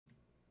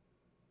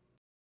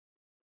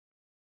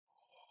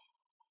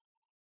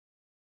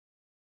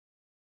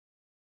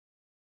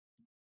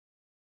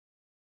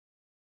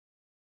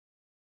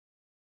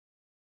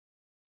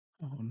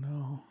Oh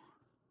no.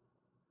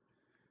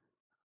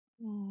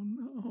 Oh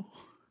no.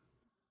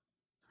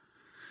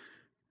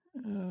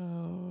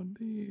 Oh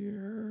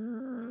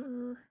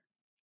dear.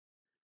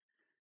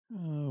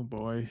 Oh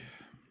boy.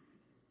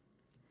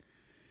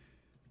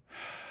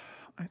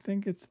 I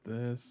think it's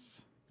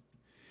this.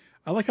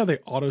 I like how they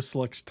auto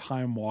select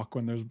time walk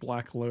when there's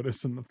Black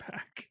Lotus in the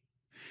pack.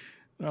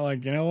 They're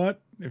like, you know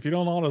what? If you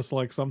don't auto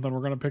select something,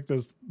 we're gonna pick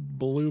this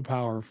blue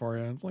power for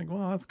you. It's like,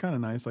 well, that's kind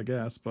of nice, I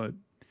guess, but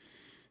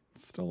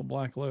it's still a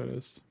Black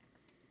Lotus.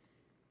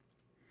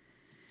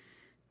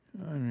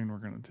 I mean, we're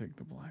gonna take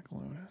the Black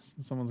Lotus.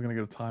 And someone's gonna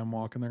get a time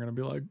walk, and they're gonna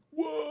be like,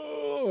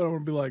 "Whoa!" And I'm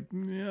gonna be like,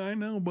 "Yeah, I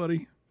know,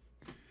 buddy."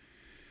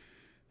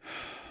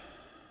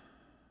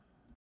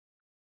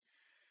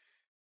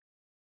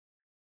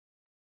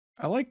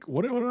 I like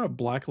what about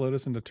Black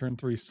Lotus into turn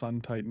 3 Sun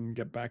Titan,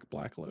 get back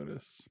Black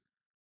Lotus.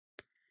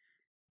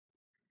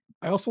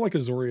 I also like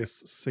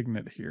Azorius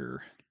Signet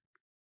here.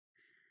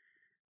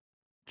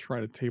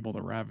 Try to table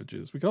the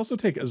Ravages. We could also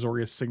take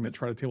Azorius Signet,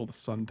 try to table the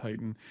Sun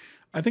Titan.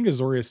 I think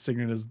Azorius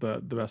Signet is the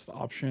best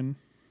option.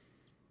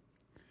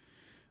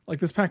 Like,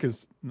 this pack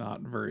is not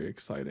very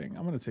exciting.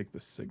 I'm going to take the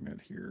Signet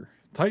here.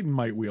 Titan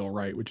might wheel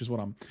right, which is what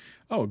I'm...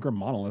 Oh, Grim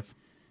Monolith.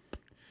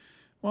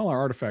 Well, our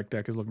artifact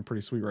deck is looking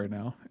pretty sweet right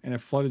now. And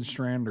if Flooded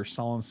Strand or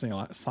Solemn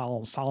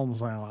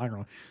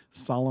Simulacrum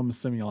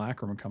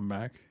come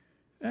back,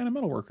 and a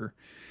Metalworker.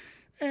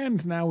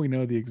 And now we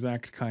know the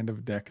exact kind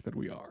of deck that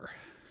we are.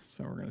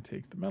 So we're going to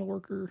take the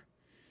Metalworker,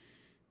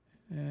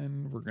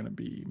 and we're going to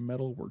be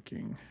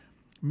metalworking.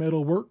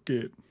 Metalwork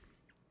it.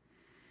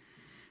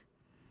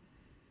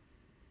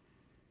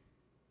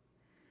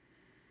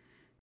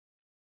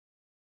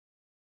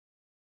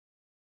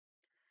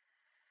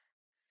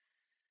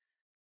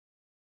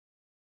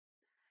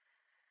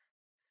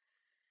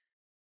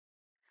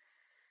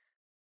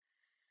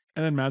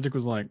 And then Magic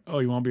was like, oh,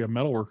 you want to be a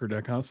Metalworker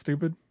deck, huh,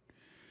 stupid?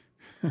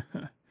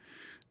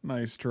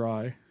 Nice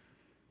try.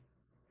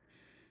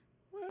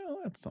 Well,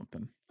 that's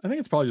something. I think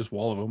it's probably just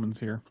Wall of Omens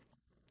here.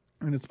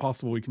 And it's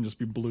possible we can just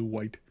be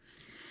blue-white.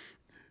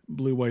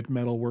 Blue-white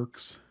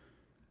Metalworks.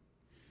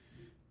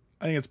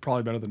 I think it's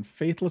probably better than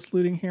Faithless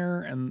Looting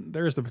here, and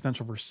there is the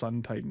potential for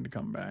Sun Titan to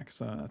come back,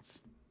 so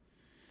that's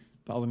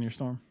 1,000 Year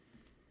Storm.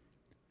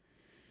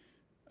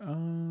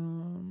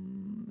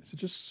 Is it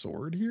just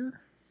Sword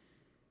here?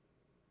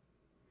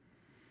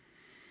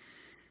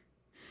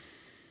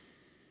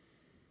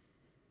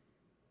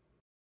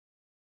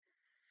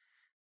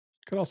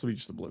 Could also be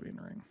just Oblivion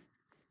Ring.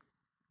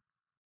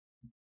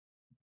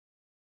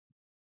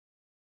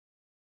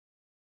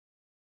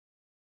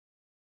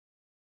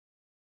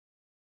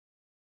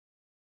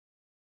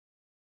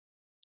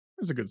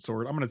 It's a good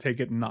sword. I'm going to take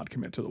it and not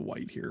commit to the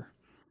white here.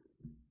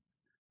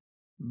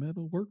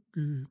 Metalwork.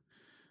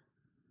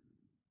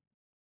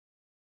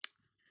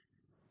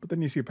 But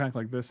then you see a pack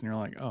like this, and you're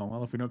like, oh,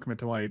 well, if we don't commit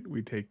to white,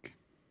 we take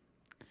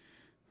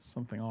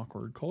something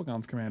awkward.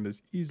 Kolaghan's Command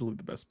is easily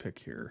the best pick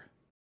here.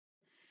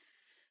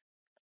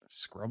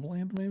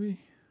 Scrubland,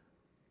 maybe?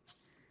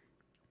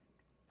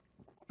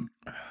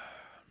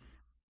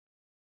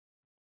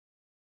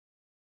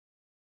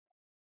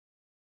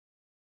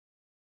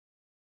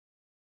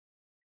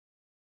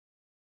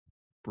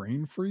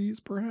 Brain Freeze,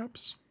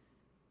 perhaps?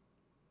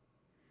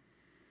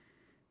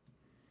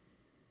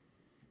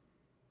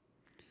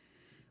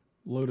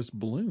 Lotus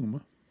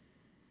Bloom.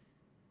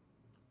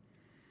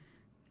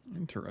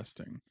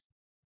 Interesting.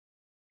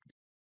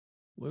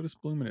 Lotus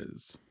Bloom it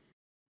is.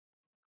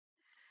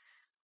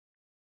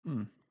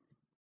 Hmm.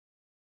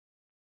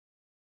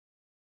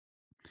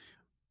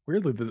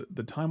 Weirdly,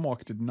 the Time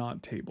Walk did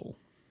not table.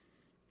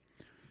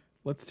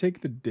 Let's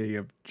take the Day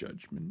of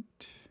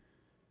Judgment.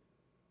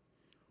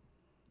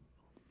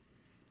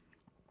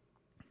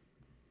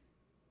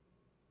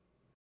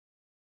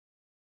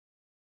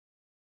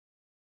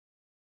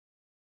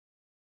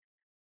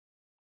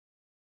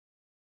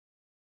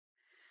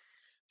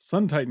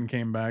 Sun Titan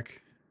came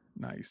back.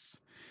 Nice.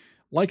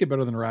 Like it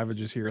better than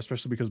Ravages here,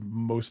 especially because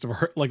most of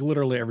our, like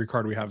literally every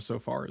card we have so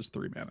far is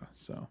 3 mana.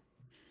 So,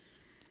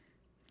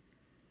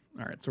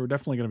 all right. So we're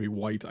definitely going to be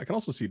white. I could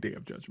also see Day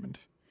of Judgment.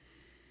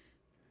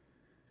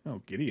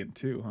 Oh, Gideon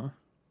too, huh?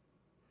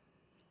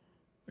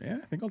 Yeah,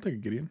 I think I'll take a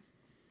Gideon.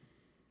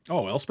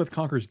 Oh, Elspeth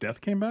Conquers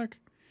Death came back?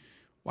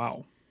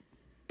 Wow.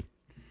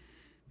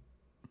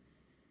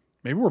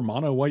 Maybe we're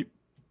mono white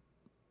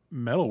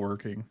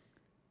metalworking.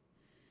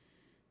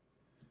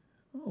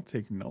 I'll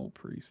take Null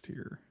Priest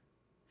here.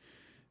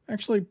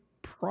 Actually,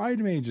 Pride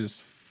Mage is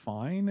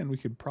fine, and we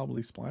could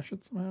probably splash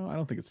it somehow. I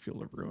don't think it's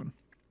Field of Ruin.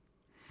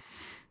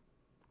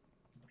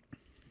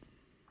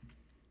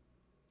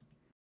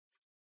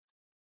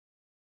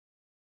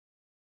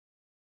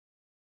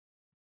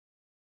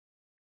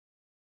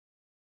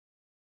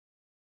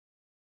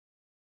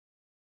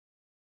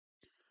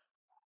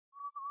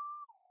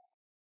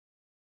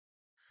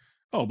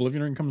 Oh,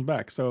 Oblivion Ring comes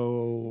back.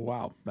 So,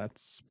 wow,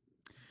 that's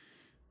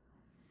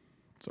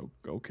so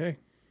okay.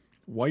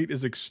 White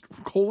is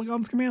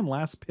Kolaghan's Command,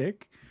 last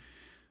pick.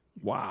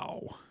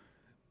 Wow.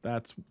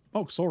 That's,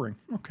 oh, Soul Ring.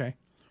 Okay.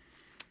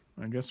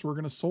 I guess we're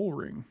going to Soul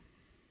Ring.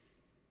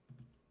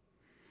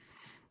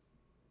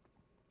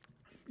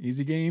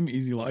 Easy game,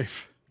 easy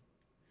life.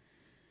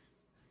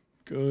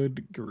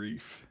 Good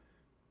grief.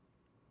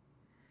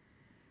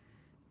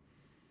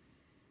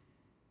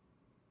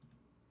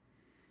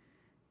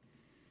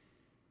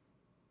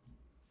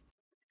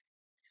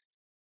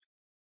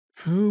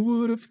 Who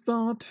would have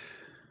thought?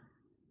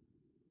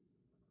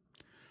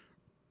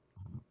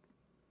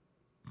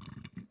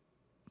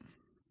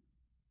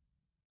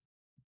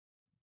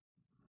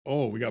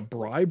 Oh, we got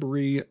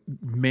Bribery,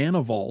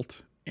 Mana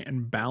Vault,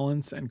 and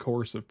Balance and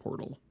Coercive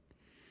Portal.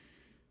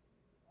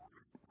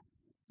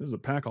 This is a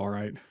pack, all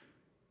right.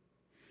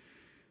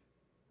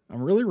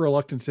 I'm really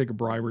reluctant to take a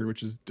Bribery,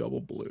 which is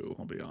double blue,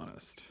 I'll be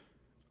honest.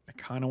 I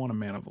kind of want a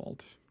Mana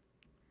Vault.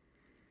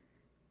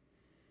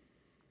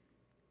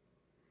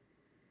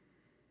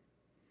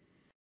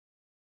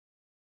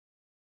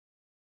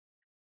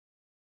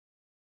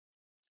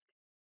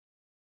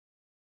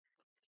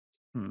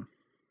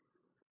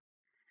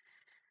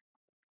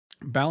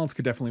 Balance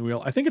could definitely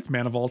wheel. I think it's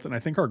Mana Vault, and I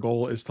think our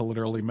goal is to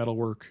literally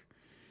metalwork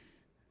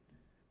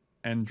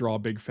and draw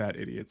big fat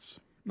idiots.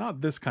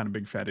 Not this kind of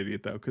big fat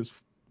idiot, though, because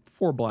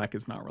 4 black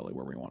is not really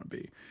where we want to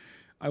be.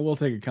 I will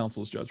take a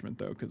Council's Judgment,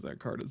 though, because that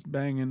card is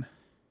banging.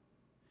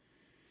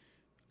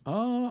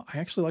 I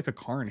actually like a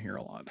Karn here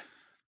a lot.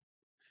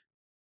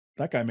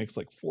 That guy makes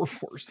like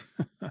 4/4s.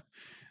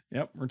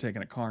 Yep, we're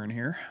taking a Karn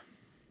here.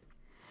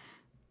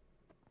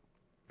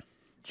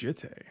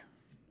 Jitte.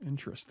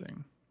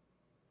 Interesting.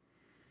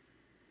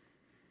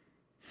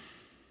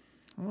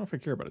 I don't know if I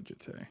care about a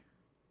Jitte.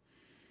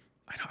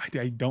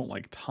 I don't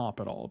like top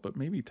at all, but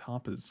maybe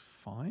top is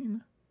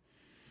fine.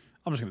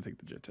 I'm just going to take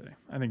the Jitte.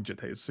 I think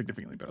Jitte is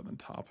significantly better than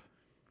top.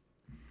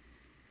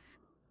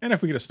 And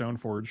if we get a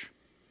Stoneforge,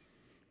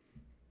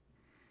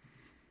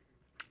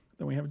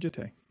 then we have a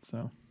Jitte.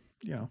 So,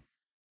 you know.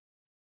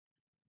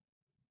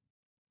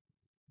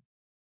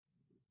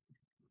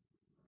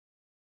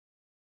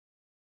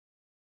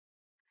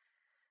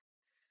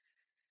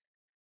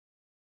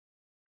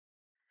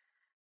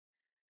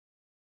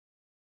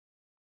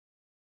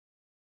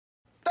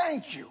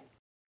 Thank you.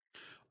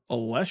 A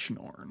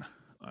Leshnorn.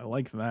 I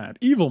like that.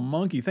 Evil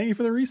Monkey, thank you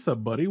for the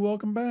resub, buddy.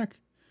 Welcome back.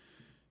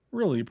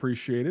 Really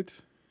appreciate it.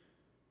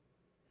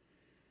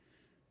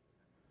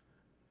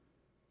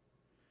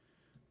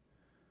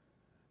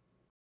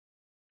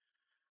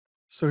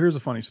 So here's a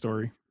funny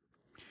story.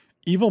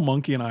 Evil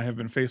Monkey and I have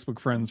been Facebook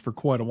friends for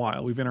quite a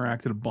while. We've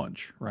interacted a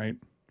bunch, right?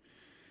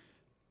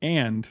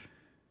 And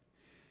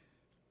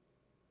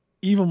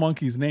Evil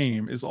Monkey's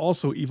name is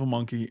also Evil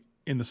Monkey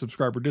in the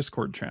subscriber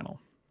Discord channel.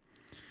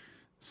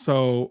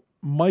 So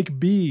Mike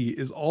B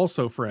is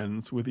also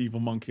friends with Evil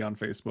Monkey on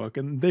Facebook,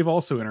 and they've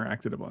also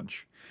interacted a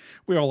bunch.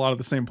 We have a lot of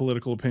the same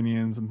political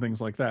opinions and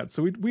things like that.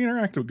 So we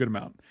interact a good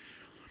amount.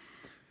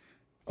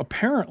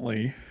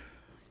 Apparently,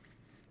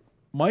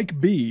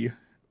 Mike B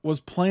was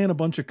playing a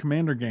bunch of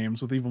Commander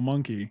games with Evil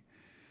Monkey,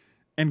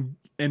 and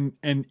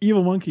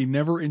Evil Monkey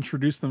never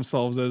introduced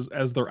themselves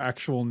as their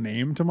actual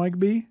name to Mike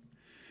B.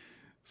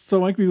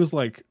 So Mike B was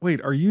like, "Wait,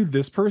 are you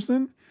this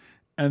person?"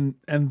 And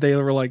they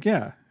were like,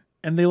 "Yeah."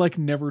 And they like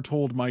never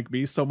told Mike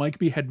B. So Mike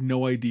B had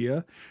no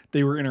idea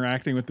they were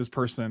interacting with this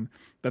person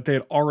that they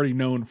had already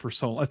known for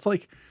so long. It's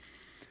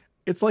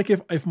like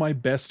if my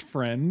best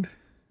friend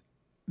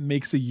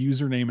makes a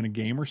username in a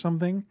game or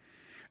something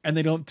and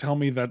they don't tell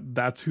me that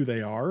that's who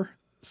they are.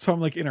 So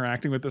I'm like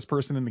interacting with this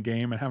person in the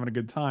game and having a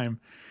good time.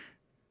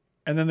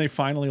 And then they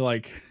finally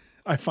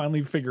I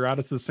finally figure out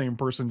it's the same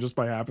person just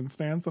by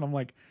happenstance. And I'm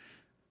like,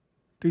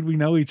 dude, we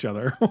know each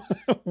other.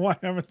 Why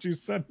haven't you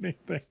said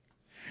anything?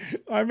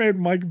 I made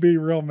Mike B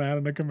real mad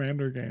in a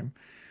Commander game.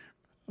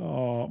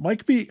 Oh,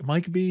 Mike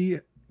B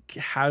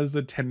has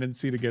a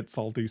tendency to get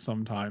salty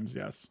sometimes.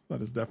 Yes,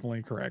 that is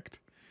definitely correct.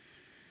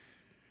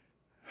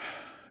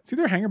 It's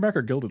either Hangerback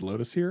or Gilded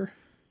Lotus here.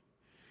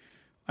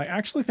 I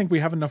actually think we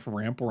have enough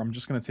ramp where I'm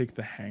just going to take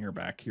the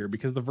Hangerback here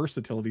because the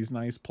versatility is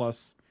nice.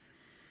 Plus,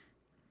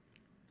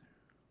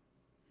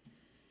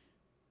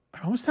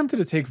 I'm almost tempted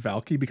to take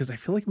Valky because I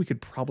feel like we could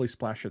probably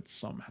splash it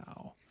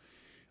somehow.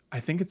 I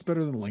think it's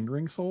better than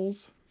Lingering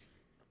Souls.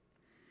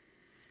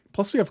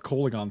 Plus, we have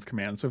Koligon's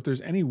command, so if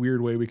there's any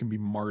weird way we can be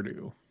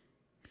Mardu,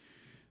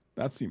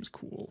 that seems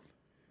cool.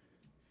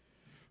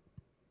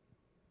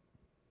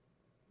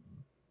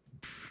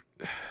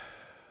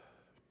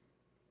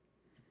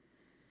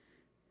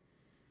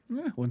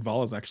 Yeah,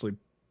 Linvala is actually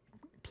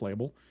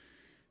playable.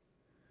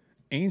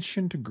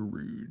 Ancient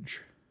Grooge.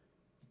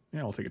 Yeah,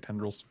 I'll take a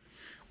Tendrils.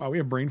 Wow, we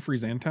have Brain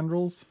Freeze and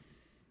Tendrils.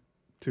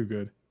 Too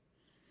good.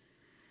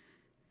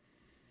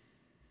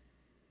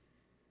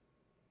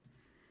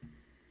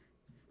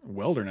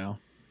 Welder now.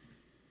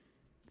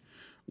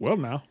 Well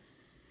now.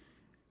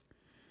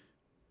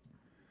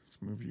 Let's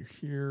move you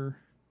here.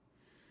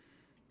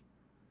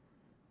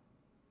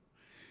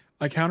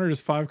 I countered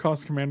his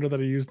 5-cost commander that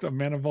I used a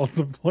Mana Vault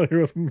to play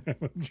with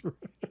Manager.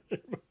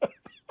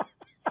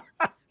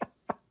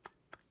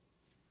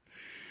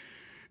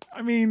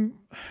 I mean,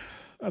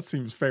 that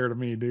seems fair to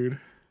me, dude.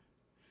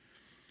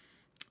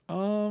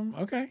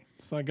 Okay.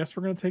 So I guess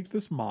we're gonna take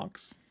this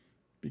Mox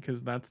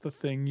because that's the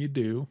thing you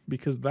do,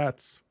 because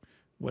that's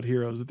what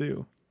heroes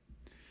do.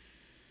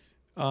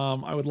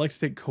 I would like to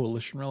take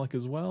Coalition Relic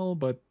as well,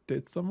 but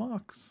it's a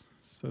Mox.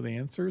 So the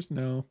answer is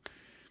no.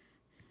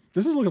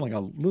 This is looking like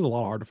there's a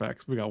lot of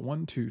artifacts. We got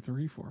 1, 2,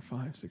 3, 4,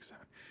 5, 6,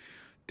 7,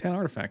 10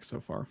 artifacts so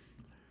far.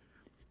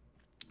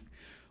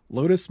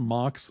 Lotus,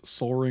 Mox,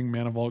 Soul Ring,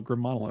 Mana Vault, Grim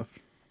Monolith.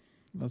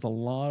 That's a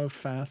lot of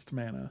fast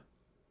mana.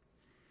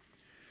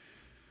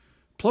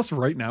 Plus,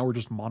 right now we're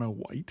just mono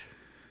white.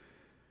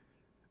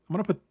 I'm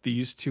gonna put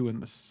these two in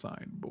the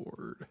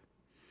sideboard.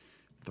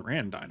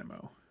 Thran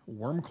Dynamo,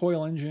 Worm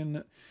Coil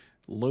Engine,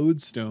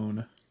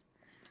 Lodestone,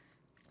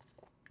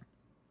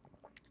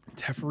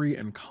 Teferi,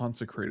 and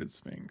Consecrated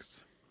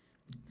Sphinx.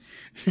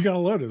 You got a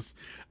Lotus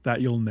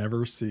that you'll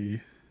never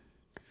see.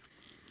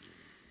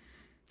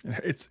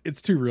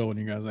 It's too real when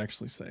you guys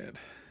actually say it.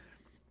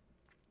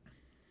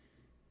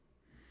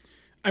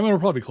 I mean, we're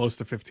probably close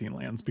to 15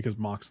 lands because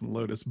Mox and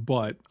Lotus,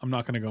 but I'm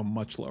not going to go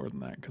much lower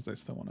than that because I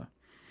still want to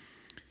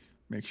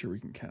make sure we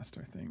can cast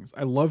our things.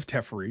 I love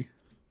Teferi.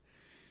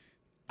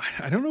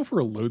 I don't know if we're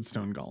a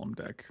Lodestone Golem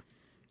deck.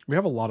 We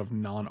have a lot of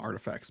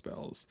non-artifact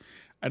spells.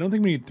 I don't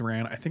think we need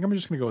Thran. I think I'm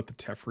just going to go with the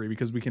Teferi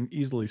because we can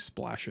easily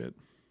splash it.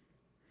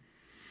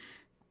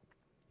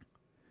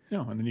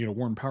 Yeah, and then you get a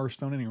Worn Power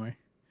Stone anyway.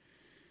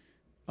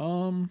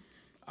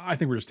 I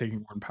think we're just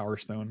taking Worn Power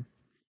Stone.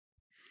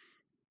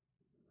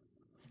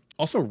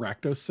 Also,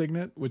 Rakdos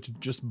Signet, which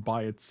just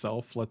by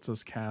itself lets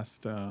us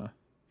cast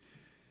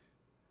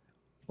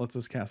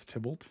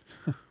Tybalt,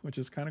 which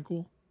is kind of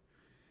cool.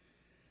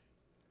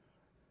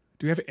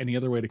 Do we have any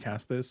other way to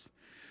cast this?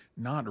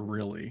 Not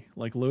really.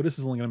 Like, Lotus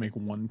is only going to make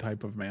one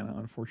type of mana,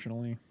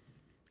 unfortunately.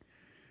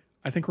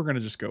 I think we're going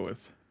to just go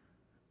with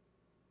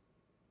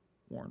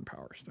Worn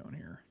Power Stone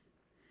here.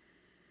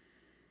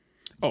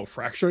 Oh,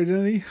 Fractured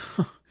Identity?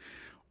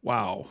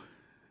 Wow.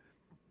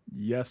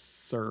 Yes,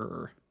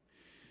 sir.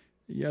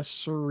 Yes,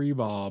 sir,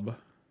 Bob.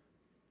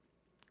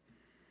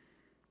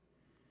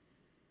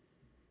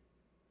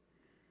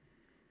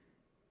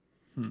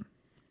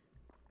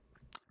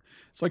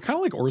 So I kind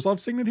of like Orzhov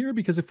Signet here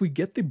because if we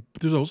get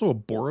there's also a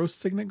Boros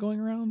Signet going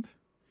around.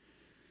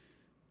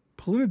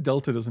 Polluted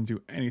Delta doesn't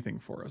do anything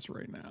for us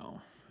right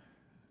now.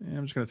 Yeah,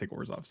 I'm just going to take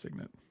Orzhov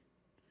Signet.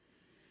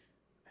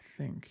 I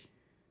think.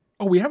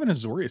 Oh, we have an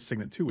Azorius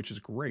Signet too, which is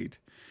great.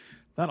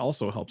 That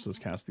also helps us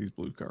cast these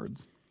blue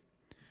cards.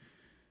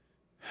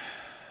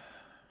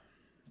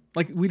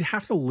 Like, we'd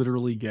have to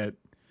literally get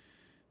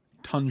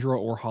Tundra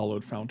or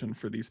Hollowed Fountain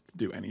for these to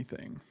do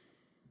anything.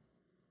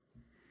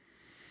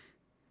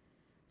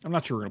 I'm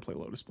not sure we're going to play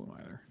Lotus Bloom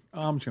either.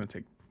 I'm just going to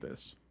take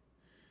this.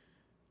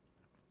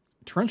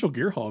 Torrential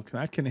Gearhulk,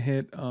 that can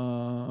hit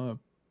Path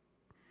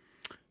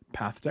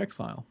to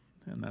Exile.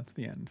 And that's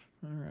the end.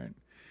 All right.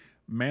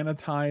 Mana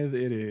Tithe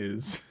it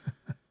is.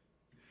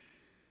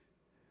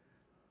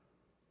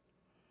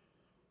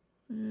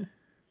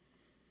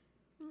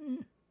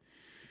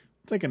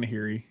 Take a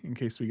Nahiri in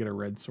case we get a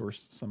red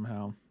source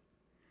somehow.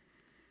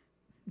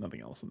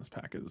 Nothing else in this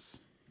pack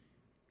is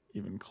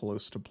even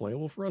close to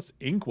playable for us.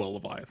 Inkwell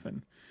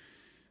Leviathan.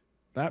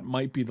 That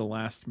might be the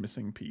last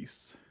missing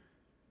piece.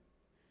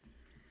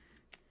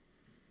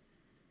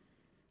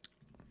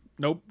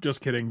 Nope, just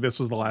kidding. This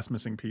was the last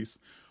missing piece.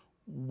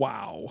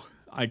 Wow.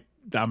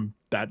 I'm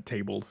that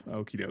tabled.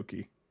 Okie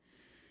dokie.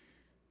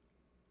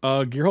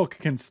 Gearhulk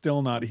can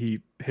still not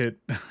hit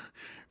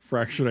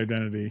Fractured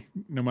Identity,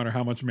 no matter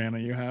how much mana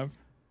you have.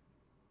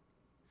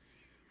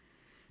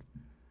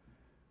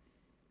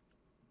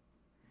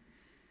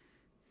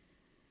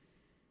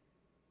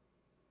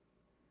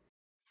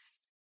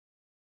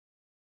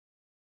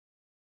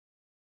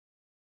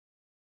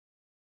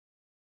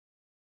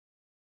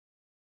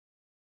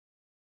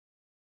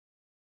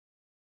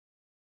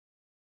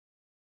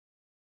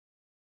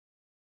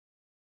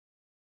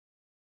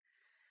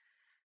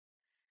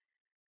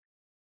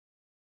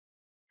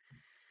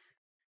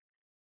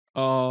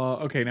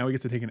 Okay, now we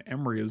get to take an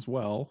Emery as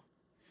well.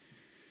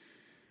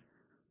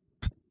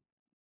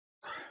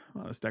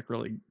 Oh, this deck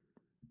really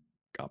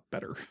got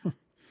better.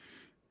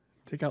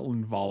 Take out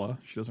Linvala.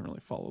 She doesn't really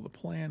follow the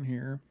plan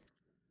here.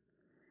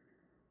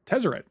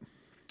 Tezzeret.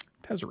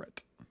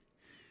 Tezzeret.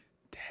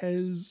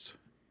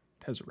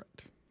 Tezzeret.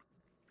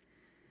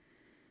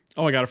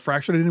 Oh my god, a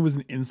Fractured Identity was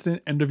an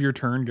instant end of your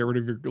turn. Get rid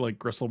of your like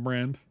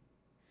Gristlebrand.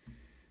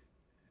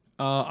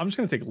 I'm just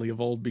gonna take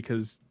Leovold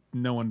because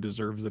no one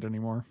deserves it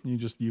anymore.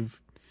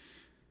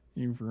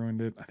 You've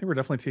ruined it. I think we're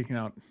definitely taking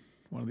out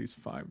one of these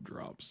 5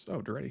 drops.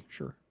 Oh, Duretti,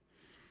 sure.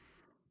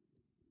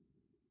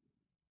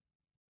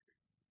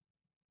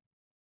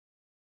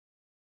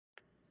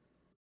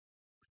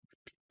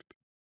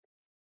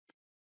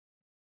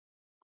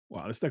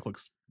 Wow, this deck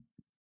looks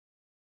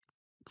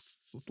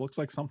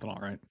like something,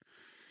 all right.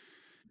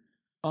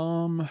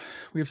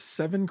 We have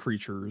 7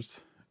 creatures.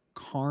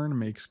 Karn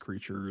makes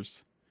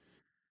creatures.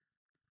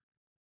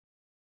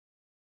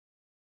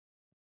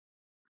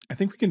 I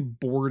think we can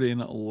board in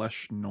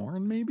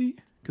Leshnorn, maybe?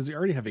 Because we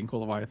already have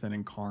Inkwell Leviathan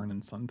and Karn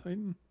and Sun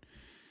Titan.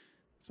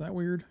 Is that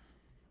weird?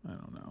 I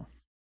don't know.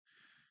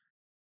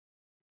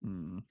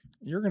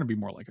 You're going to be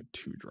more like a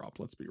 2-drop,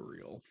 let's be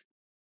real.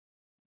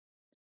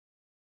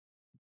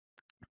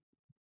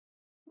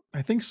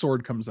 I think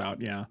sword comes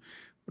out, yeah.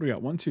 What do we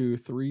got? 1, 2,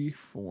 3,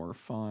 4,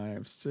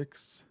 5,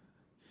 6,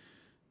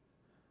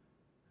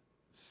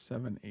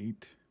 7,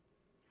 8,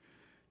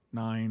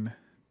 9,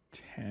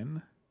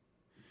 10.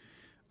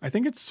 I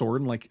think it's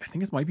sword. Like I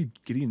think it might be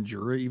Gideon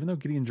Jura, even though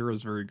Gideon Jura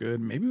is very good.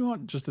 Maybe we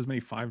want just as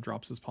many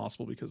 5-drops as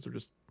possible because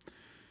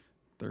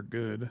they're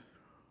good.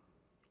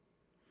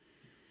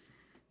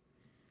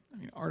 I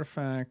mean,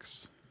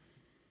 artifacts.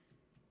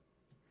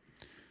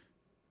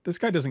 This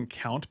guy doesn't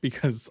count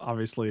because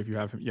obviously if you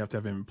have him, you have to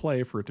have him in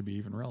play for it to be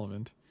even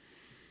relevant.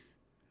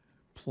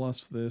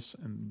 Plus this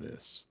and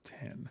this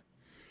 10.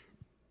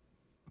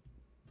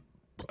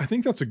 I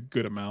think that's a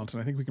good amount,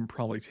 and I think we can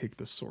probably take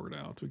the sword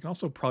out. We can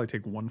also probably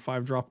take 1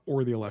 5-drop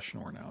or the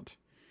Eleshnorn out.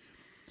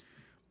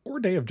 Or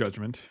Day of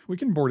Judgment. We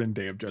can board in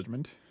Day of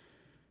Judgment.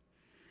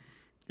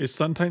 Is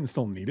Sun Titan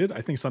still needed?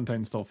 I think Sun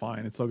Titan's still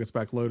fine. It still gets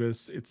back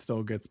Lotus. It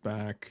still gets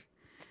back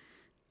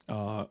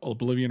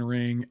Oblivion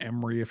Ring,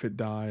 Emery if it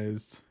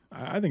dies.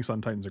 I think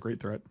Sun Titan's a great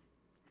threat.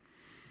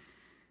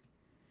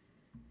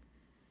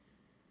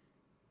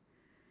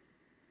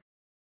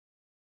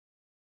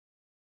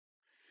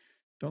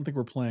 Don't think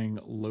we're playing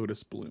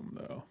Lotus Bloom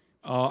though.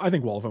 I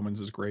think Wall of Omens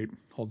is great.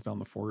 Holds down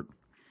the fort.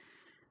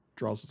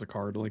 Draws us a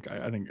card. Like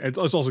I think it's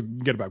also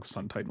get it back with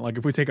Sun Titan. Like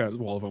if we take a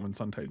Wall of Omens,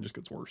 Sun Titan just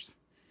gets worse.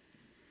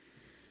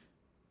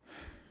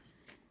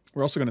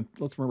 We're also gonna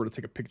let's remember to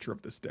take a picture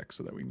of this deck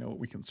so that we know what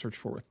we can search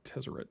for with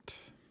Tezzeret.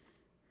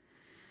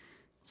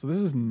 So this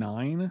is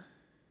 9,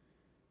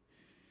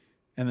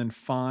 and then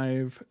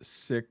 5,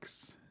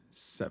 6,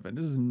 7.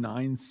 This is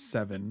 9,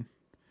 7,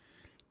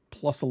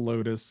 plus a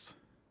Lotus,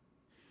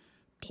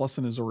 plus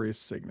an Azorius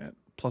Signet,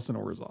 plus an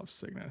Orzhov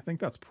Signet. I think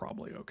that's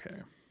probably okay.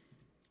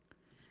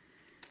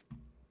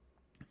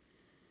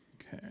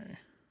 Okay.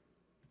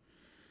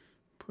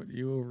 Put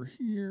you over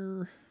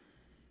here.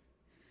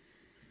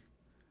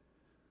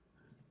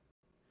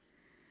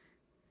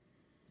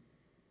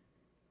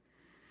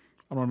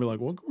 I don't want to be like,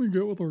 what can we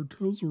get with our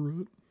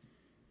Tezzeret?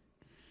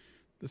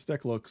 This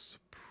deck looks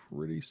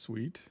pretty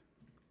sweet.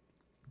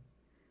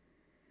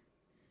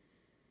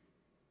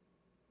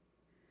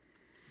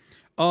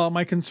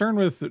 My concern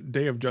with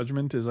Day of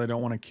Judgment is I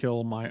don't want to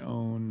kill my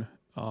own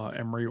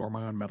Emery or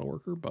my own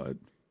Metalworker, but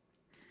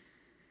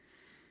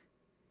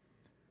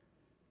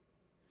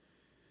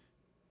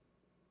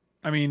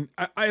I mean,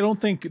 I don't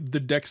think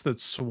the decks that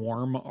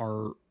swarm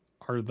are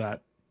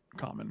that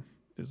common.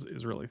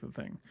 Is really the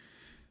thing.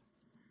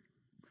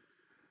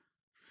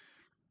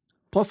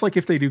 Plus, like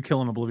if they do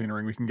kill an Oblivion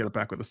Ring, we can get it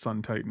back with a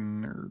Sun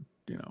Titan, or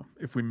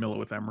if we mill it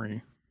with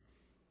Emery.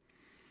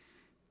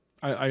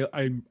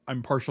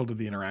 I'm partial to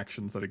the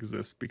interactions that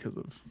exist because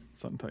of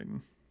Sun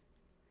Titan.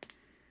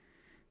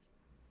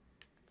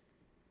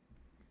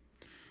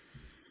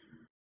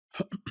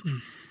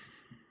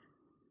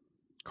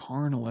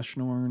 Karn,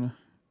 Eleshnorn,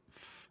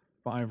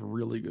 5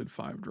 really good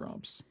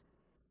 5-drops.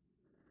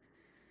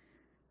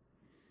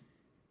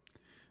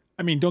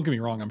 I mean, don't get me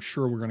wrong. I'm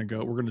sure we're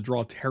gonna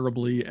draw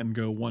terribly and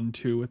go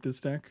 1-2 with this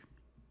deck,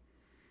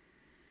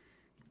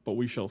 but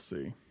we shall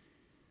see.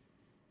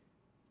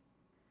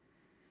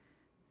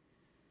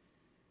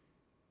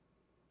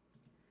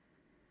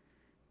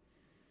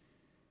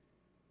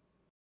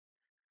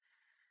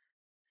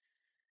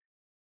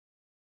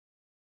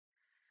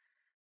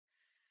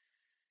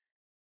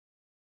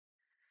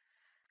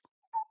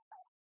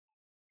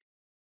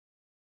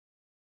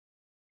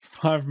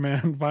 Five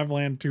man, 5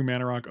 land, 2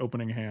 mana rock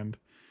opening hand.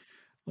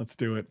 Let's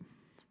do it.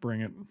 Let's bring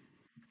it.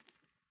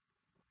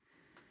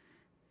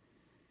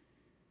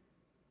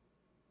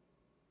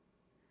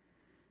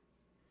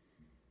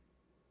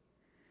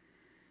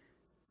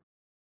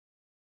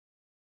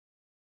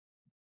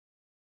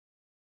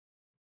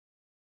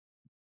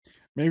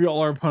 Maybe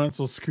all our opponents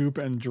will scoop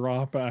and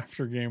drop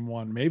after game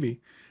 1. Maybe.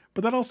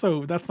 But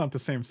that's not the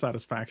same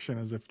satisfaction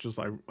as if just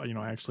I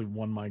actually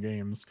won my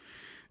games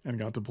and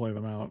got to play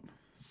them out.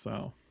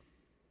 So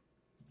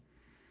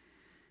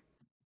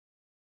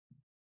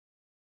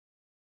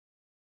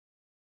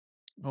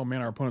oh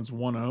man, our opponent's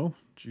 1-0.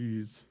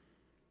 Jeez.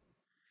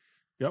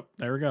 Yep,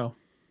 there we go.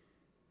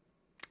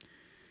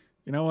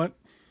 You know what?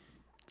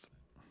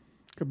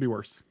 Could be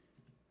worse.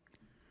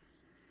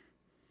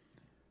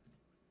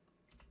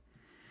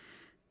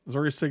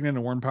 Azorius Signet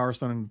and Warren Power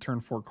Stone and turn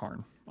 4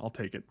 Karn. I'll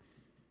take it.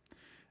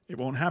 It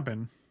won't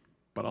happen,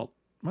 but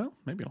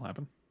maybe it'll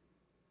happen.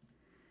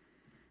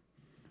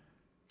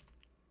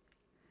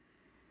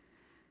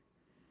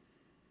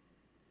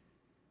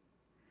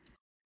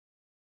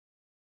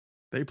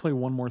 They play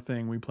one more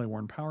thing. We play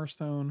Worn Power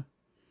Stone.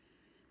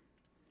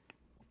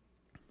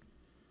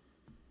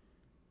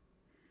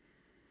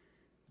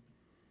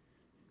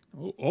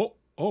 Oh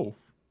dear.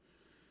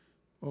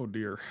 Oh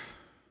dear.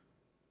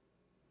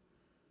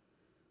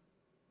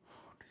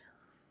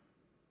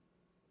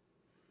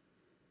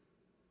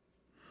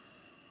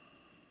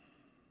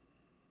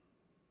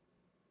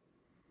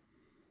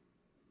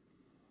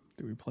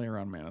 Do we play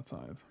around Mana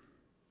Tithe?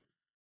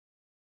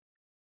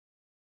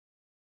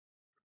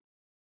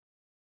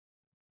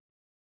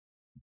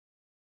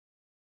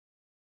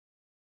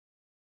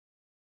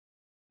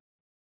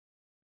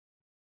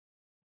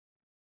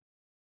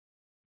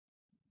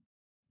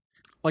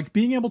 Like,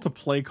 being able to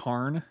play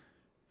Karn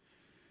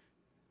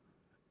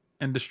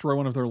and destroy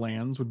one of their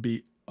lands would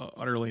be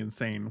utterly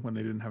insane when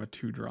they didn't have a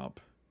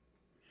 2-drop.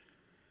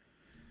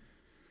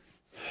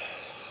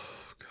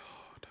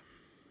 God.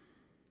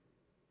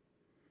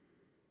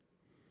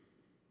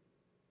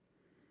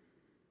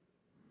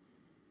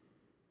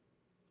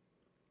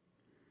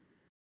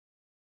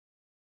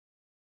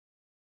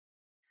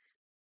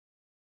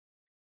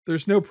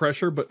 There's no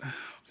pressure, but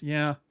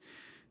yeah,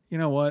 you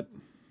know what?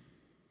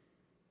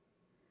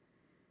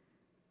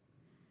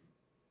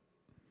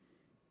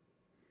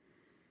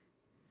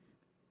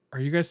 Are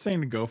you guys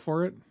saying to go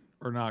for it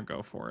or not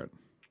go for it?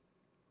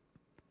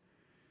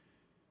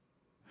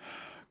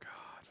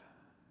 God.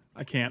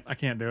 I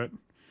can't do it.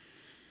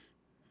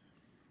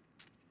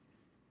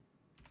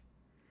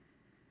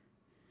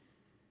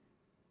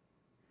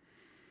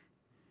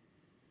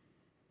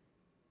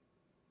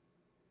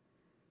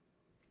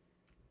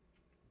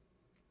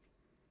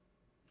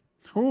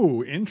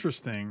 Oh,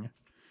 interesting.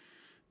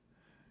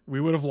 We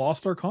would have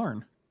lost our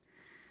Karn.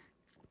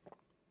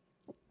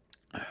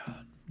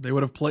 They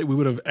would have played. We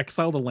would have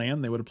exiled a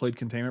land. They would have played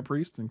Containment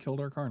Priest and killed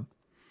our Karn.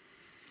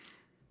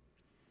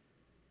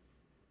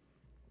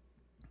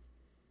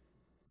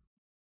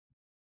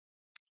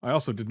 I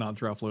also did not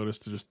draft Lotus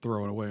to just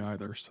throw it away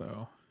either.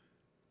 So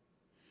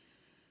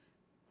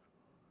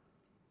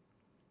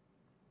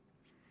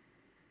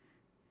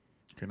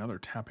okay, now they're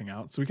tapping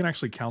out. So we can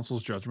actually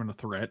Council's Judgment a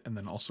threat and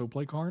then also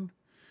play Karn.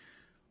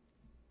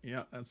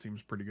 Yeah, that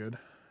seems pretty good.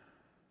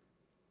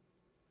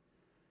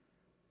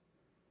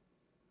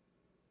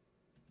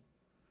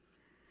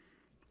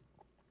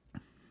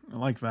 I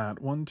like that.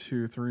 1,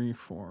 2, 3,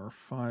 4,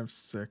 5,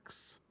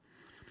 6,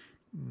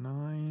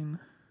 9.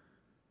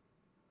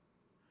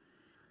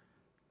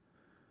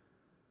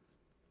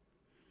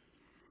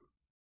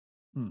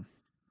 Hmm.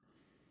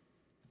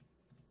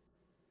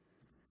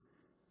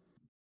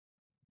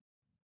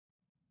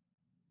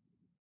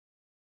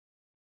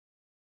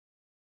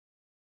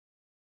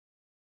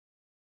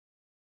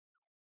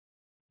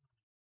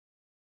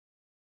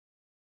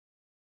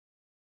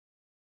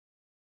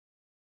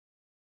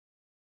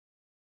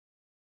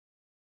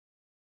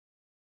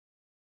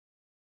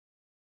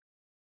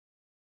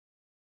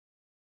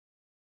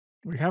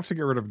 We have to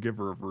get rid of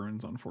Giver of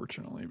Runes,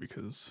 unfortunately,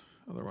 because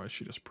otherwise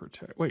she just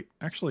protect. Wait,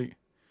 actually,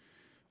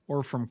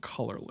 or from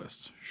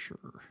colorless,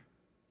 sure.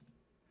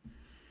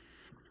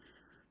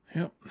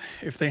 Yep.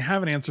 If they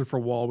have an answer for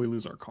wall, we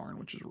lose our Karn,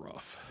 which is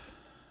rough.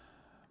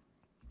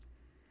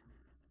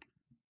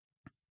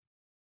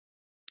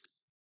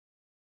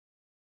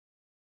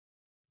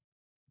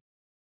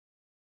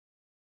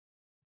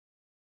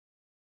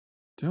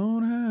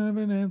 Don't have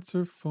an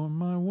answer for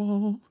my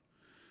wall.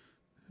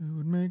 It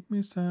would make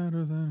me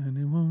sadder than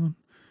anyone.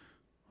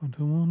 I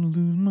don't want to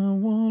lose my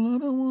wall. I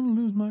don't want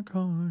to lose my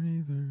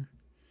Karn either.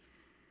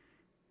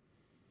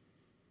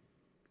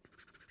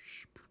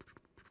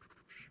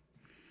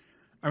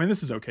 I mean,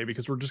 this is okay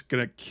because we're just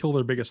going to kill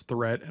their biggest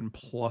threat and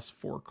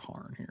 +4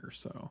 Karn here,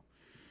 so.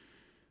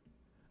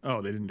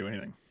 Oh, they didn't do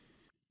anything.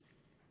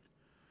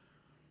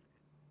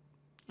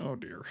 Oh,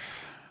 dear.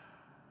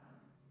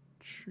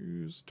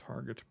 Choose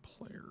target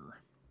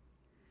player.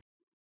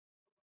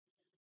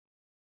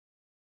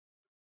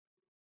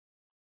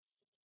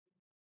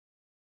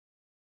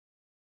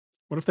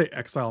 What if they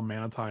exile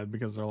Mana Tithe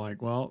because they're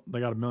like, well, they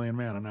got 1,000,000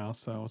 mana now,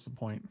 so what's the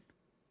point?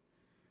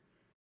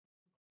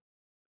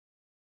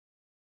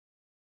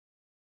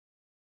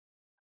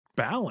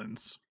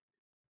 Balance.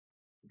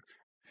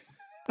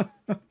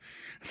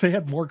 They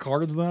had more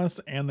cards than us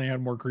and they had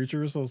more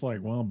creatures, so it's like,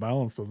 well,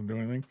 balance doesn't do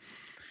anything.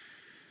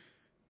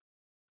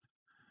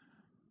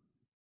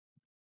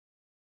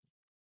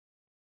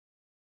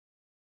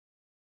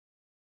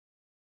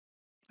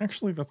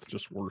 Actually, that's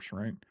just worse,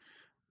 right?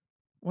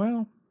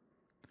 Well,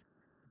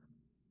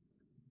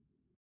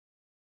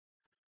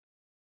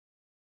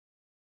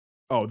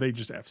 oh, they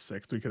just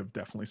F6. We could have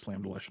definitely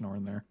slammed Leshnor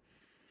in there.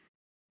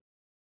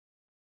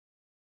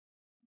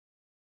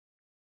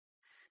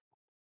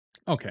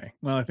 Okay,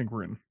 well, I think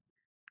we're in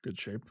good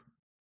shape.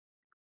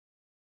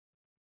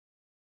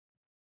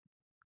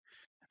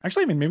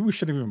 Actually, I mean, maybe we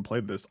should have even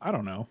played this. I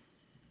don't know.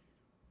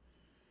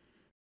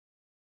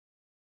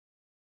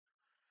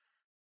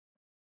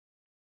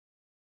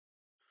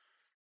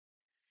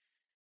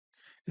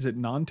 Is it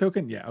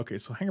non-token? Yeah, okay,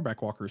 so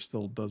Hangerback Walker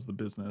still does the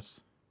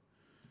business.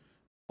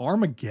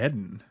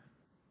 Armageddon.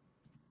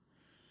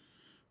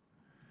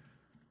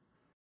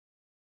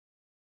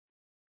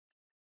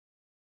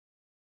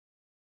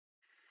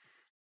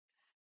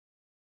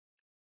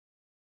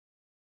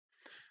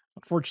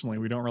 Unfortunately,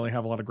 we don't really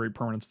have a lot of great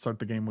permanents to start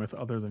the game with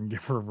other than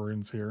Giver of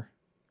Runes here.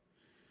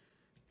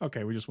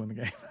 Okay, we just win the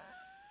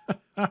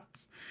game.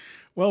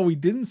 Well, we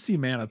didn't see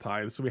Mana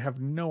Tithe, so we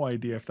have no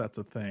idea if that's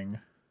a thing.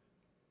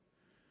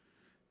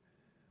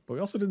 But we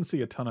also didn't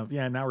see a ton of,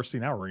 yeah, now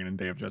we're bringing in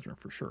Day of Judgment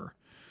for sure.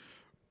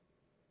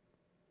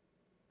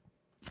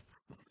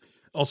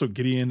 Also,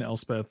 Gideon,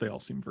 Elspeth, they all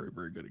seem very,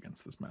 very good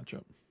against this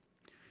matchup.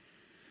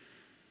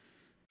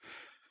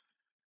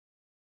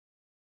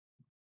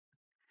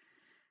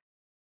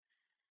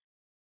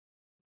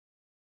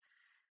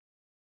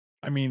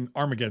 I mean,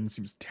 Armageddon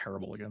seems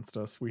terrible against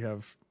us. We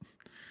have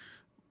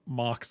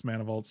Mox,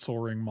 Manivault,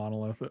 Soaring,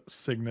 Monolith,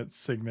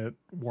 Signet,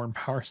 Worn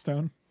Power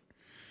Stone.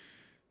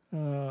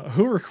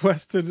 Who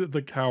requested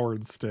the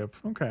Coward Stip?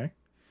 Okay.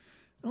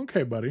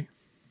 Okay, buddy.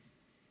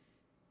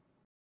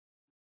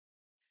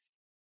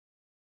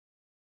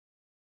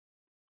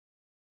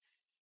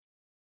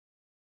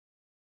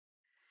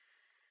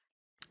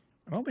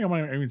 I don't think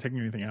I'm even taking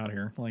anything out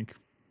here. Like,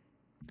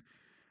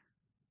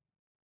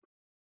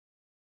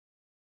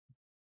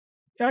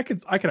 yeah,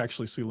 I could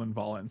actually see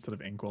Linvala instead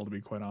of Inkwell, to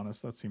be quite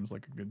honest. That seems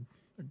like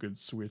a good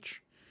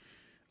switch.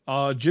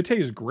 Jitte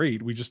is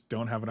great. We just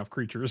don't have enough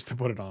creatures to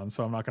put it on,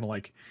 so I'm not gonna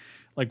like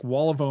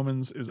Wall of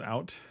Omens is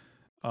out.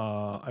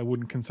 I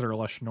wouldn't consider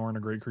Lesh Norn a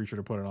great creature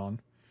to put it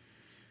on.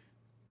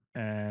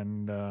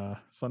 And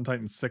Sun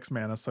Titan's 6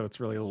 mana, so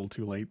it's really a little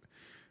too late.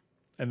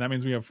 And that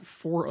means we have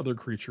 4 other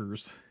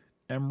creatures: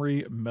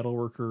 Emry,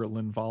 Metalworker,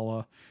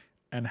 Linvala,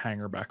 and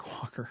Hanger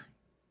Backwalker.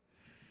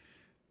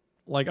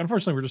 Like,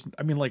 unfortunately, we're just,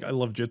 I mean, like, I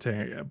love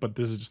Jitte, but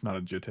this is just not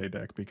a Jitte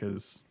deck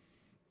because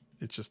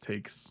it just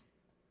takes.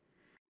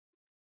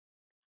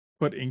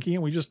 Put Inky,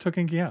 and we just took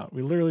Inky out.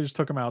 We literally just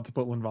took him out to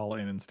put Linvala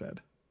in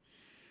instead.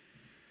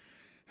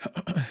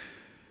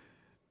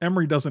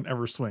 Emry doesn't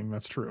ever swing,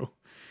 that's true.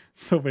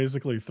 So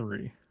basically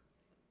 3.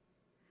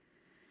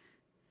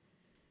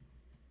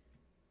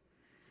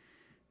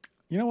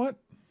 You know what?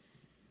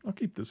 I'll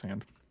keep this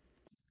hand.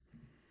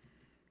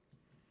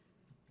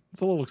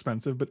 It's a little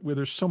expensive, but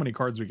there's so many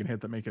cards we can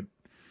hit that make it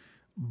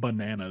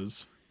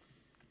bananas.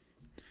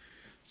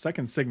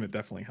 Second Signet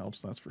definitely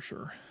helps, that's for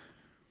sure.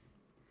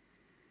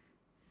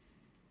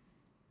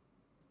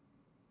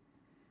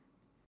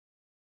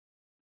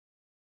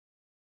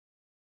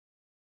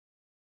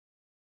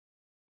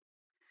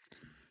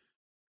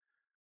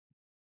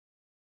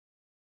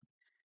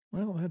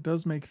 Well, that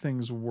does make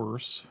things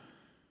worse.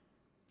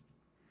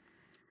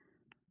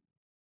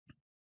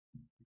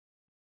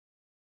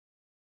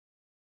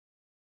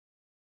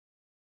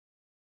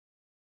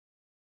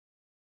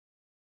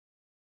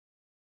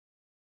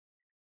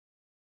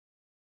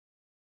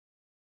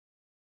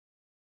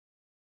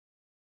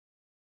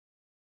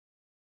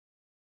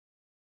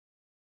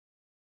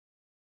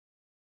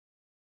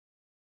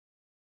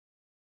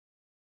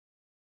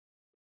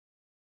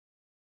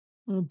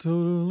 A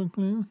total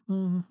eclipse.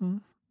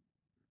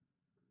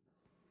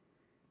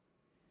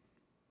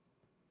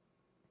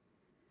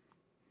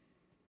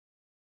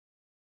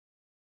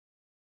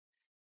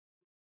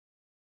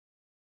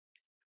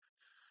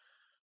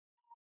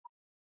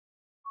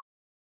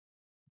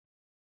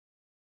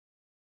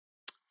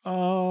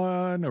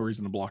 No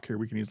reason to block here.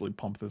 We can easily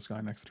pump this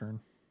guy next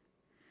turn.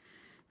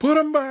 Put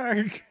him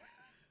back!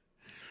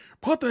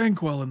 Put the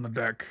Inkwell in the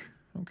deck.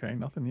 Okay,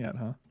 nothing yet,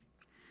 huh?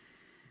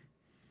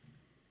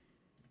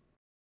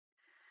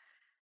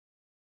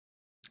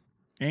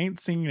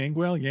 Ain't seen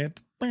Inkwell yet.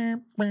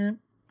 Oh,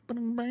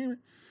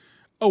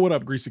 what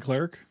up, Greasy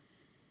Cleric?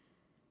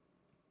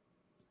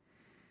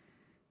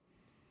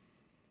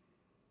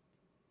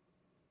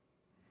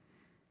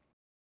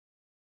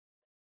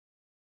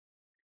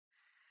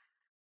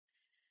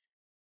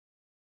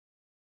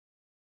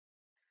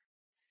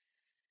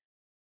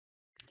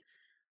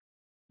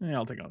 Yeah,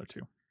 I'll take another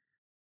 2.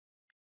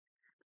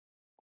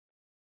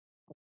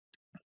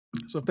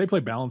 So if they play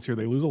balance here,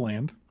 they lose a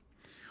land.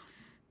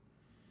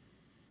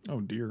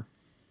 Oh dear.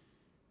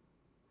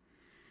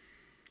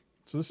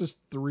 So this is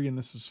 3 and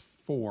this is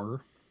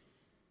 4.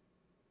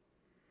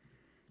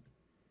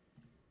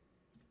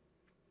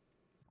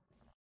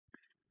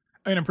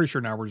 I mean, I'm pretty sure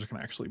now we're just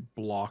going to actually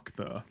block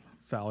the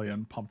Thalia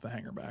and pump the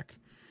Hanger back.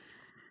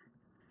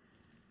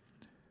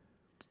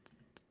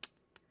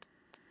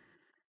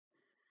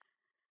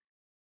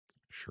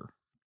 Sure.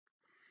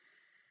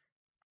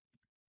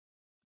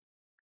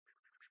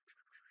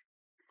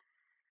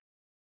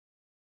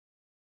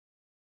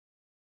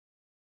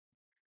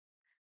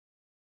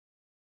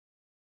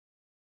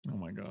 Oh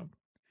my god.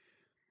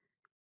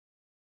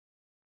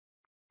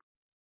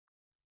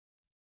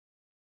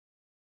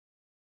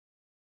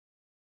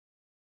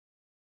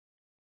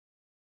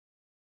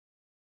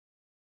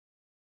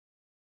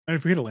 And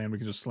if we hit a land, we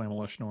can just slam a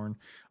Leshnorn.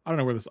 I don't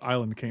know where this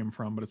island came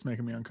from, but it's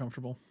making me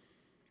uncomfortable.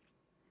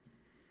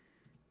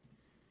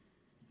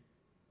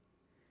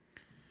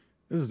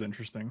 This is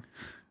interesting.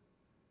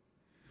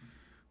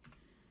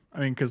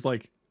 I mean, because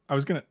like I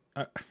was gonna,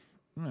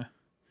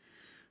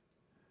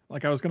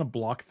 like I was gonna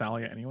block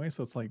Thalia anyway,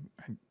 so it's like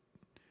I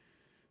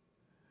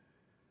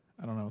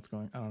don't know what's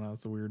going. I don't know.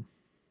 It's a weird.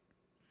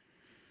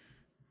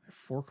 I have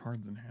 4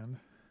 cards in hand.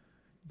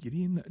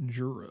 Gideon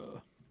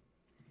Jura.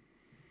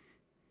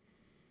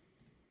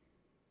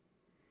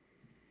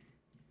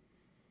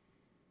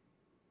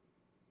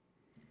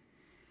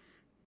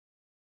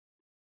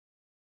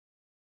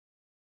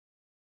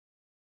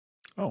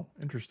 Oh,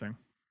 interesting.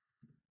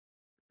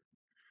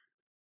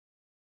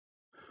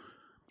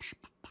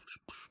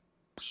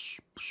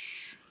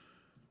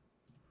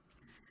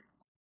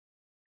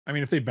 I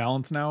mean, if they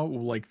balance now,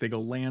 like they go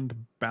land,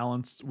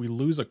 balance, we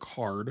lose a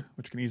card,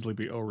 which can easily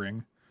be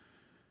O-ring.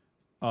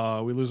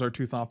 We lose our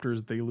two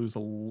Thopters, they lose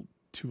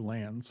two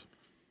lands.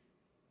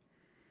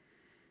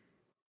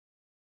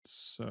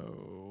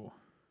 So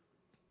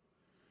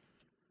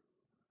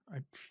I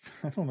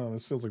I don't know.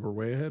 This feels like we're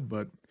way ahead,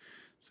 but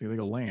see, they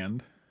go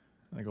land,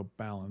 and they go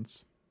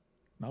balance.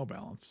 No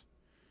balance.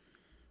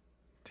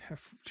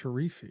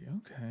 Tarifi,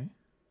 okay.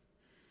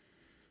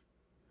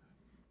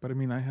 But I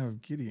mean, I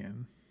have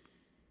Gideon.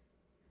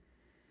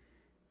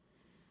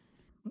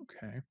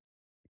 Okay,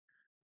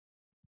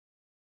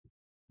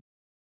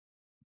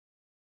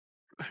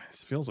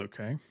 this feels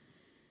okay.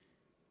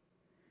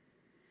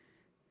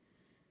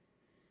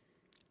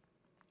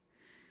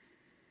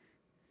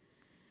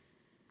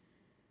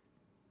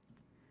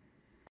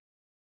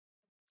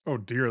 Oh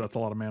dear, that's a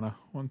lot of mana.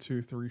 1,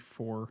 2, 3,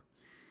 4.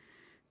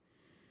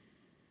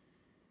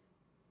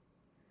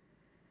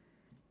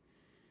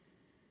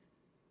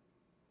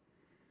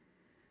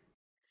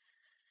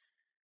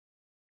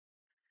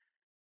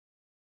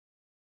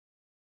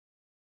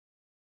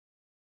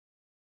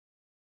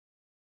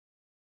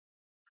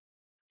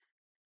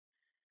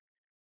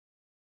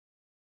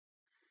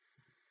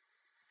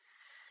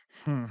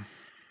 Hmm.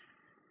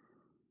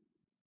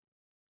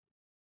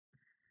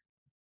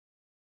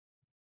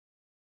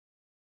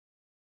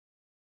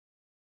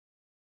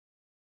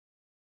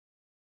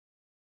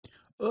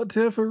 A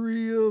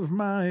Teferi of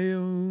my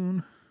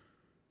own.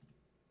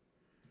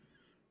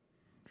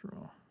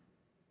 Draw.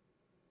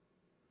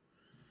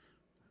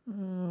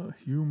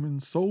 Human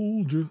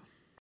soldier.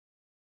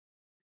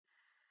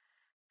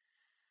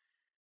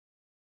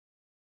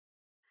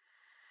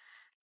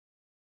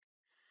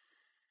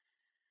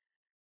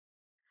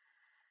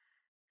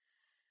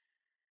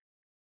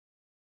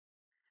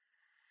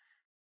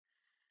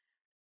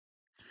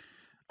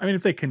 I mean,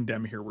 if they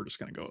condemn here, we're just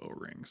gonna go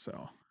O-ring.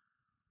 So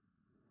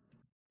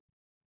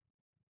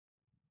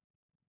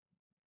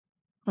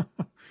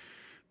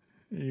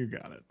you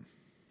got it.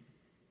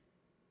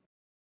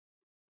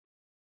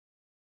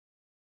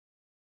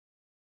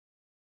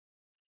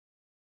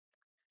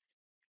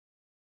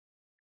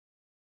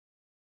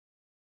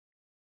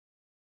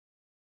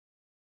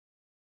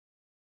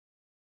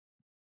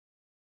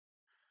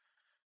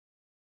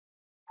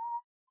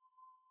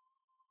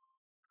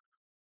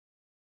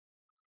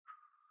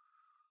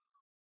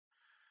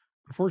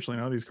 Unfortunately,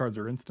 none of these cards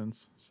are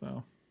instants.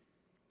 So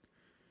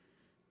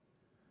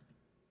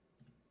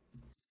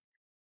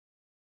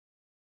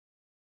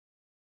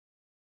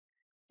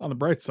on the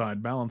bright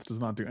side, balance does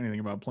not do anything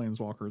about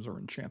planeswalkers or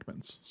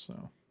enchantments.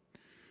 So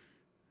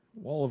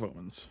Wall of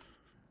Omens,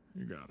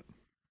 you got it.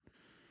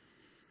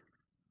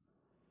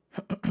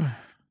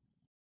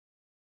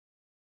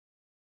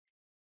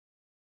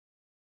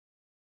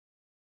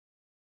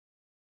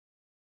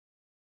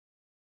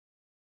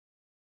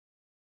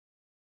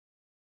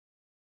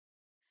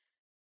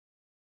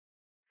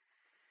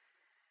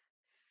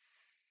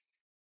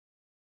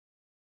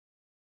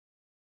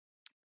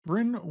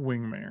 Bryn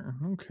Wingmare.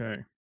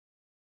 Okay.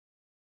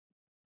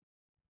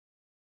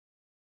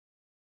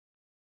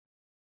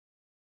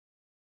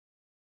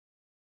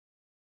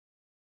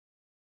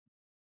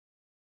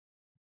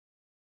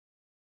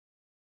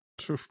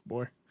 Oof,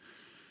 boy.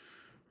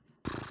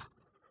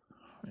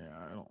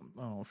 Yeah, I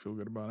don't feel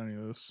good about any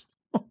of this.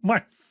 Oh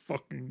my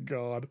fucking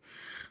god.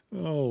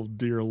 Oh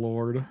dear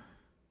lord.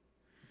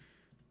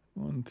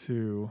 1,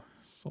 2,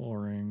 Soul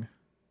Ring,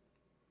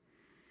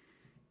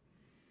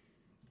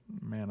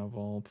 Mana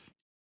Vault,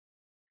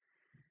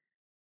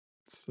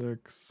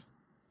 6,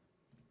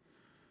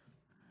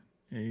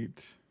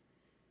 8.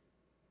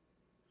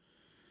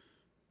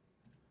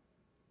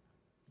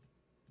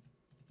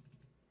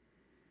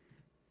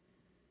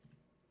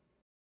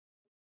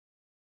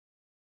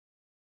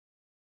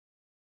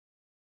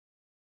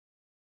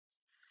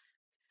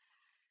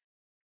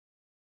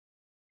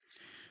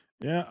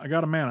 Yeah, I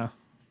got a mana.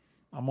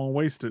 I'm gonna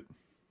waste it.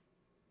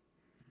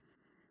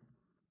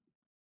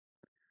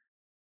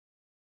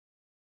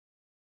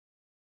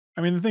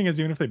 I mean, the thing is,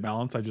 even if they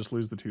balance, I just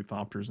lose the two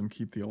Thopters and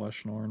keep the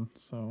Eleshnorn.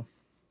 So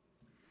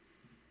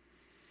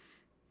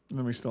and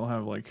then we still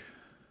have like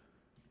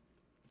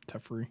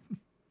Teferi.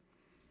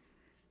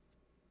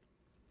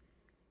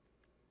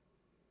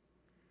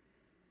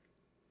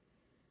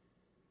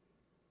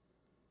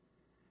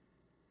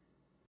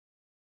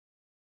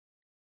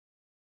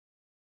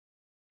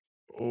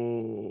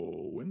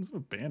 Oh, Winds of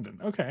Abandon.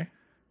 Okay.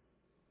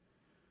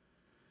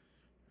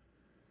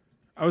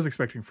 I was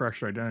expecting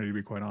Fractured Identity, to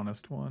be quite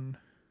honest. One.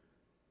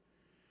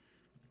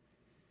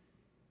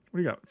 What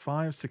do you got?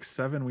 5, 6,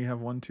 7. We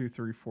have 1, 2,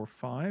 3, 4,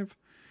 5.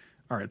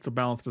 All right, so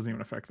balance doesn't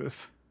even affect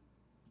this.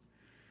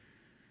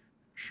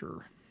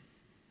 Sure.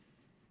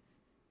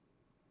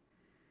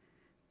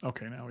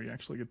 Okay, now we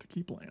actually get to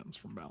keep lands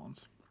from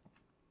balance.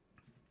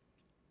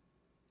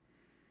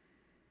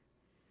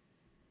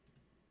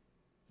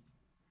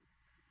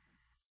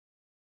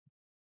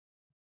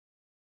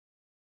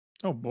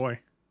 Oh boy.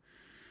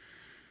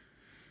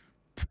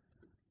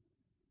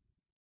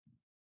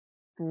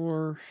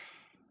 4,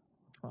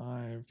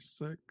 5,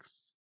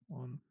 6,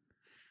 1,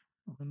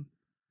 1.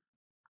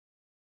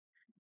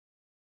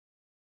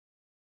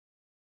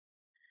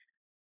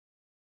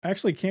 I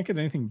actually can't get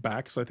anything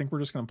back, so I think we're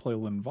just going to play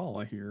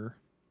Linvala here.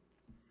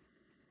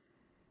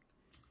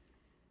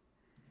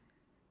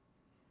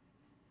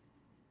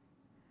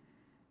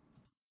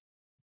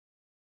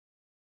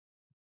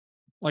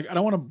 Like, I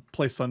don't want to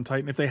play Sun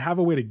Titan. If they have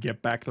a way to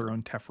get back their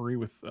own Teferi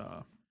with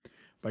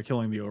by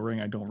killing the O-Ring,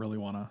 I don't really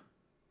want to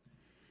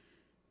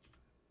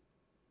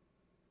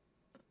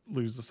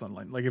lose the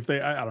Sunlight. Like, if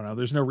they, I don't know,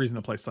 there's no reason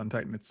to play Sun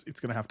Titan. It's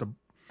going to have to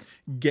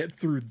get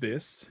through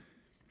this,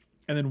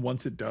 and then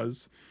once it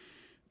does,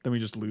 then we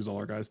just lose all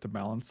our guys to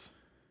balance.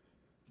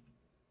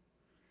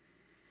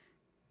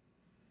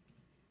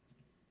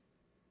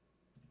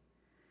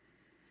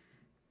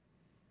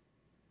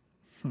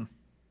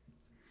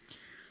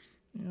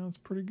 Yeah, that's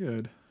pretty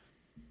good.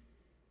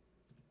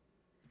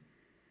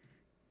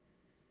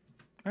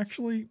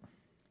 Actually,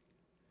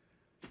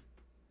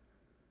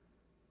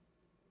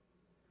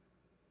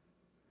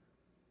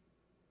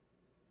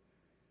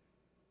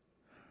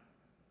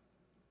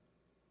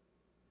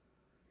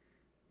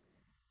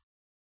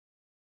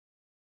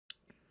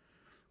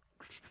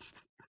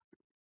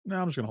 no,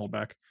 I'm just going to hold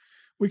back.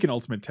 We can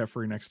ultimate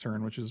Teferi next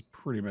turn, which is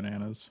pretty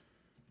bananas.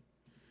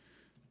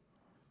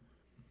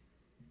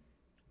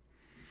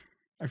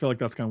 I feel like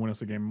that's going to win us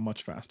the game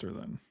much faster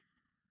than.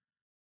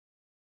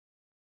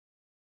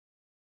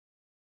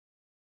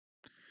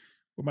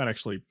 We might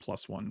actually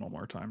 +1 one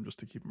more time just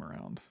to keep him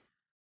around.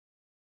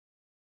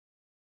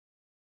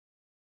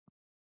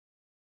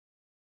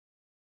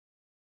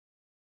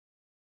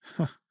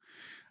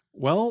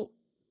 Well,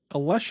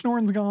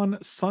 Eleshnorn's gone,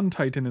 Sun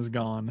Titan is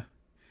gone,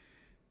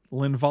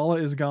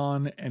 Linvala is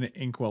gone, and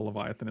Inkwell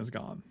Leviathan is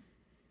gone.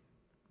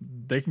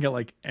 They can get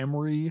like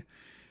Emery,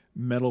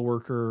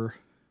 Metalworker,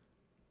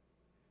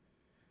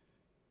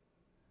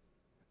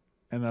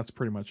 and that's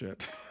pretty much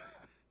it.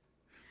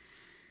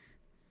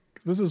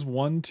 This is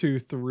 1, 2,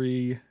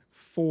 3,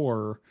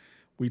 4.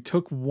 We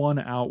took one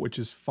out, which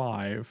is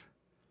 5.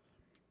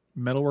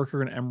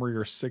 Metalworker and Emery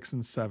are 6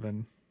 and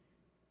 7.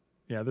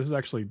 Yeah, this is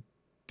actually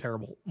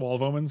terrible. Wall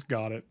of Omens,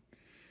 got it.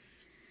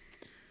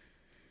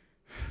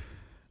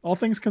 All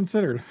things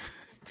considered,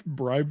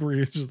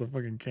 bribery is just a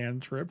fucking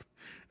cantrip.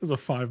 There's a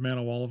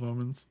 5-mana Wall of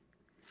Omens.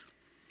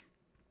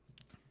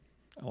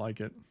 I like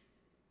it.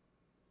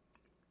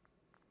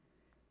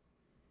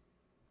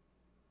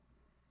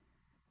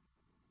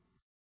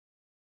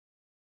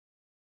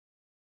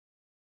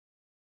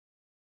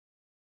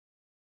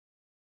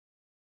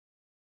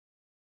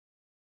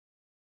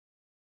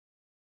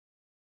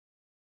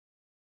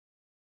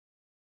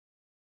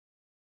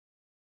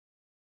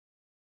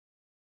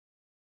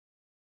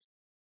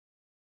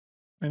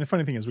 And the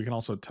funny thing is, we can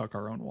also tuck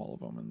our own Wall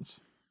of Omens,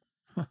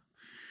 and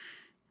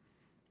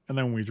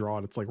then when we draw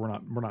it, it's like we're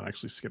not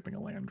actually skipping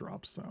a land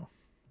drop. So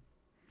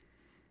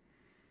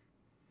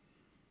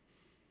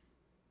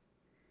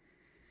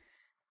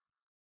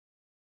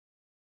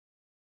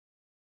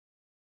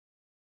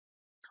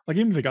like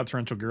even if they got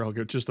Torrential Gear, he'll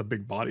get just a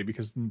big body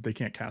because they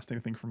can't cast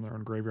anything from their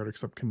own graveyard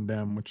except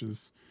Condemn, which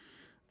is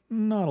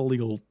not a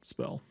legal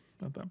spell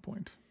at that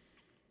point.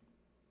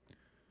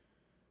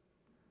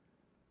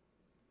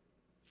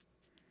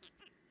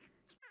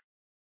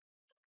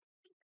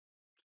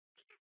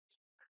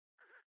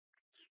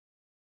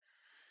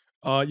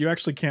 You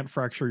actually can't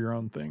fracture your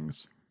own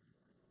things.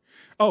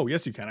 Oh,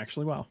 yes, you can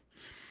actually. Wow.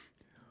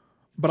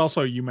 But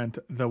also, you meant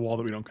the wall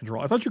that we don't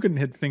control. I thought you couldn't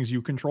hit things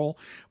you control,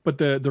 but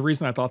the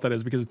reason I thought that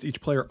is because it's each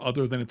player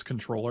other than its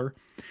controller.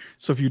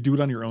 So if you do it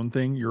on your own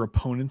thing, your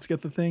opponents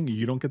get the thing,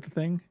 you don't get the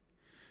thing.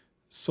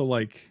 So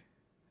like,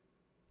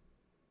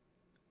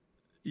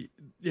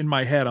 in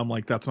my head, I'm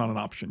like, that's not an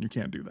option. You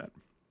can't do that.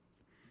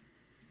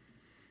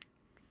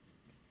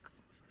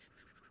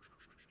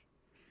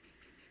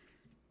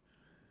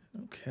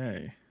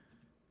 Okay.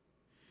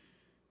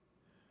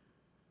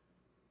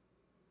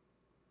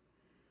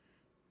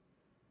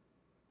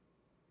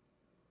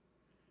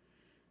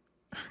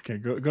 Okay,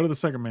 go to the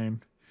second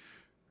main.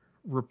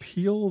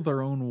 Repeal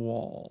their own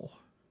wall.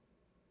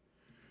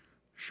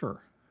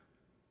 Sure.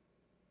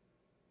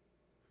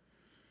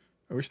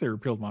 I wish they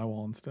repealed my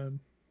wall instead.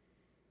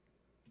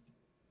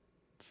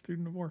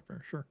 Student of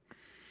Warfare, sure.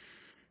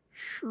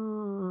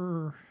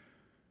 Sure.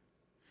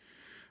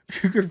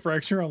 You could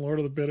fracture on Lord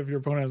of the Pit if your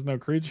opponent has no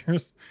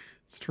creatures.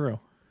 It's true.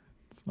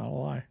 It's not a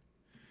lie.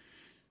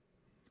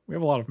 We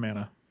have a lot of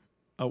mana.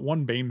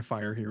 One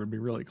Banefire here would be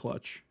really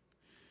clutch.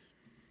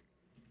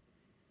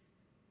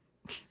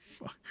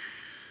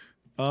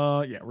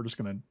 Yeah, we're just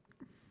gonna.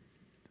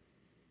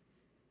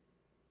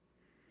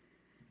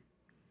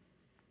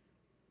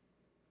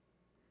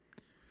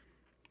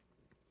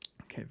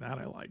 Okay, that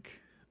I like.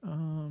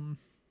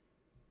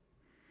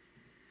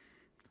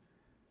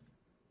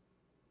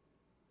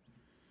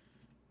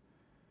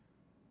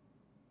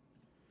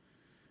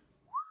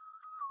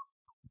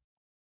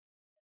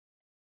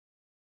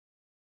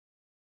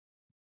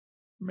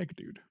 Make a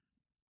dude.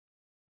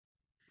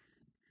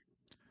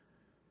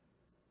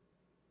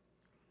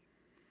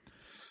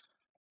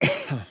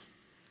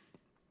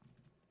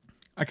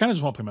 I kind of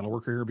just want to play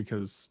Metalworker here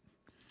because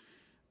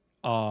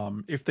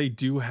if they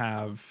do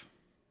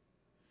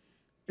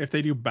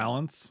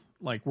balance,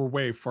 like we're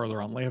way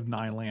farther on. They have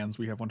 9 lands.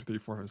 We have 1, 2, 3,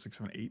 4, 5, 6,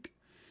 7, 8.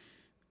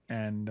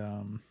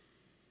 And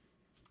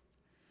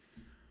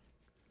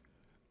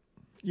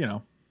you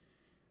know,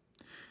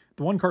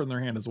 the one card in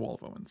their hand is a Wall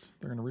of Omens.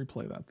 They're going to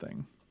replay that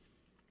thing.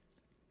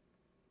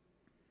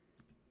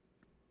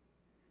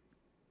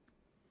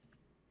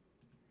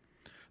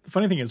 The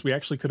funny thing is, we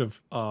actually could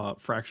have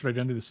fractured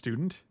identity the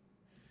student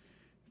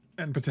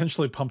and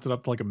potentially pumped it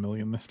up to like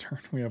 1,000,000 this turn.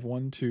 We have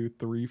 1, 2,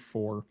 3,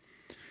 4,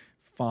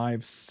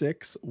 5,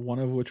 6. One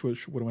of which would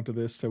have went to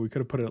this, so we could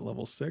have put it at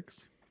level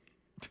 6.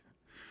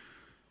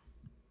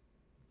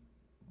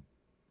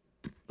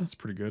 That's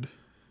pretty good.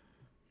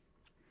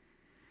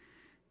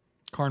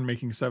 Karn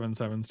making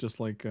 7/7s, just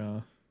like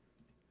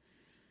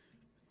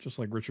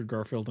Richard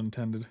Garfield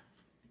intended.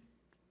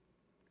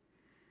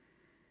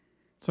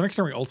 So next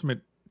time we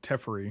ultimate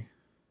Teferi,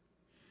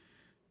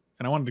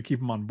 and I wanted to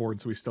keep him on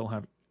board so we still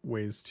have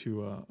ways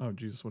to. Oh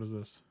Jesus, what is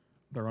this?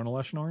 Their own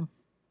Eleshnorn?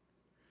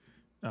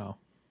 Oh,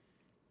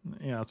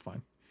 yeah, that's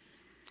fine.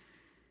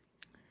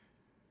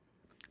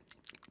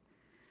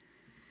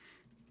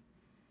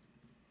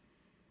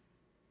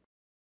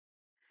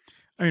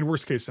 I mean,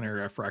 worst case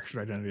scenario, I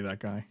fractured identity of that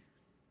guy.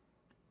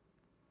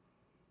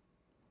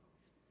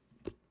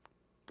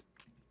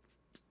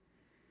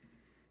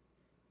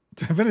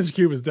 Vintage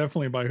Cube is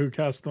definitely by who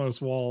casts the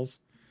most walls.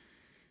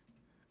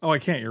 Oh, I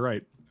can't. You're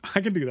right.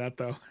 I can do that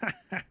though.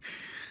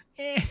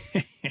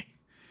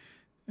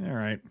 All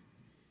right.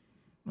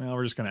 Well,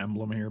 we're just gonna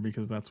emblem here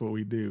because that's what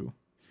we do.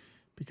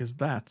 Because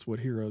that's what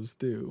heroes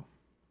do.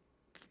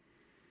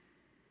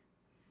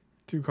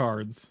 2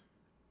 cards.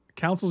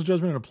 Council's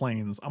Judgment and a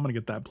Plains. I'm gonna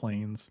get that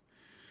Plains.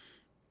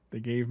 They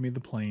gave me the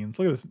Plains.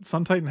 Look at this.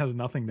 Sun Titan has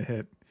nothing to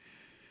hit.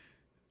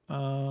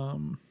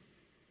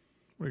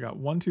 We got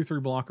 1, 2,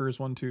 3 blockers,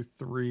 1, 2,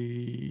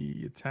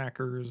 3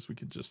 attackers. We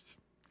could just.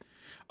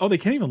 Oh, they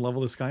can't even level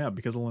this guy up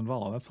because of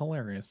Linvala. That's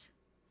hilarious.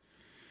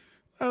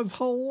 That's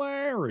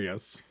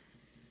hilarious.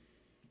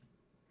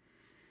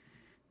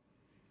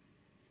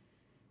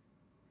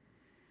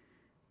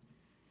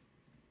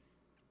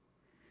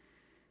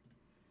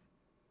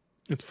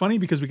 It's funny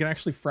because we can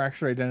actually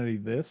fracture identity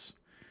this.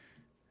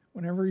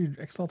 Whenever you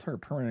exile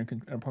target permanent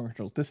and opponent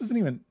controls. This isn't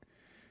even.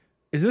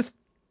 Is this.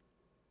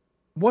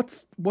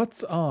 What's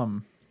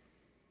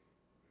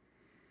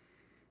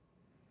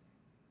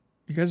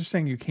You guys are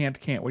saying you can't.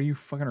 What are you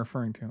fucking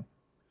referring to?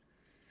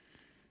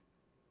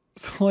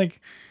 So like,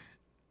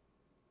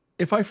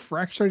 if I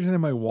fracture it into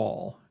my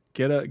wall,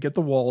 get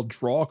the wall,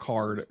 draw a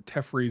card,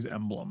 Teferi's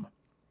Emblem.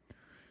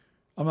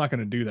 I'm not going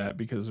to do that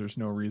because there's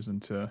no reason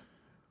to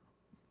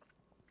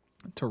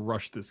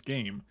rush this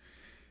game.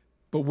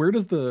 But where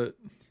does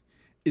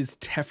is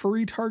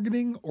Teferi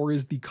targeting or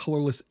is the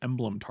colorless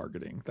emblem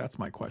targeting? That's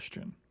my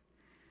question.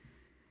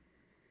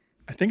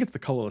 I think it's the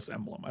colorless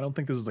emblem. I don't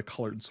think this is a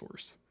colored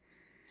source.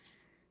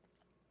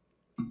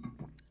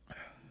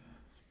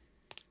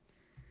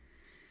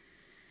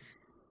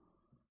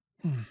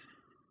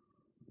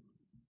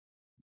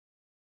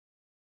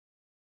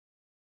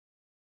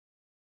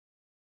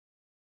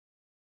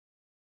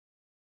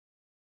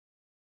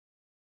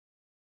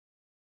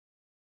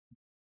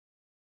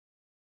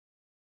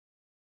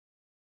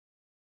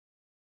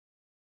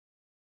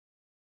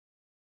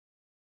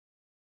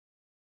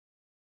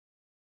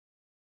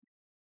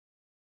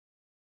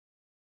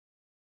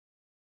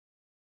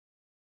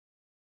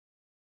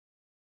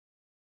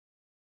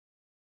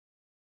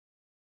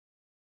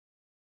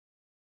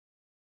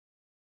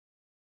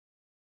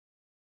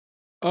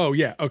 Oh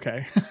yeah,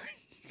 okay.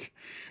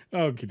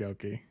 Okie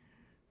dokie.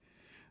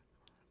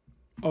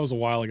 That was a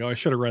while ago. I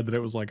should have read that it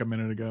was like a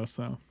minute ago,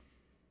 so.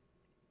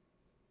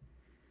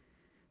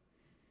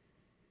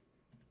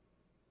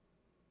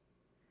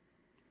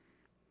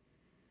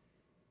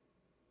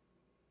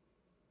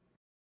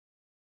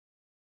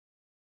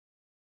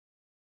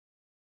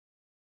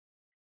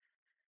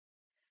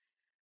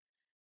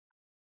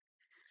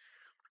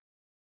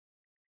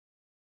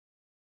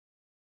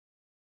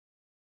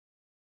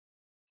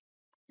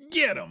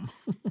 Get him.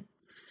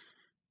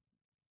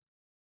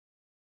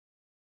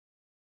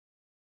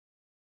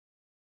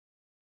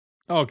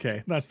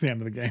 Okay, that's the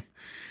end of the game.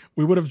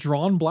 We would have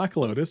drawn Black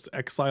Lotus,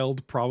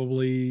 exiled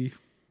probably,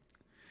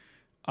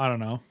 I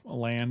don't know, a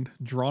land,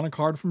 drawn a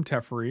card from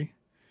Teferi,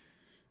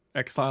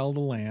 exiled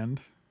a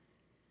land.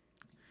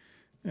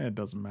 It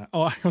doesn't matter.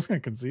 Oh, I was going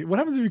to concede. What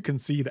happens if you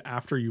concede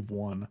after you've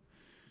won?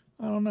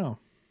 I don't know.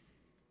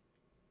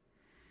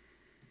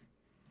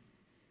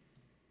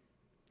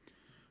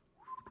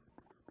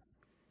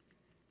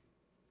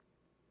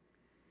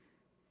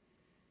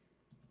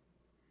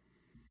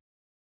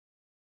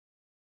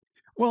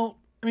 Well,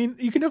 I mean,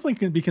 you can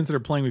definitely be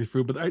considered playing with your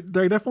food, but I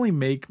definitely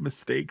make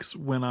mistakes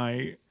when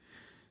I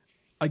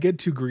get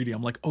too greedy.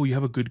 I'm like, oh, you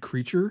have a good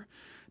creature?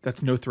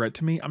 that's no threat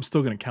to me, I'm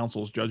still going to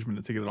Council's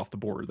Judgment to get it off the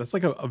board. That's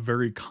like a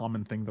very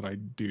common thing that I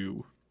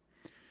do.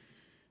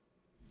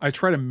 I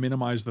try to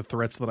minimize the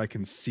threats that I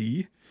can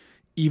see,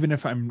 even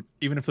if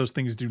those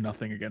things do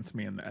nothing against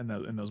me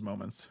in those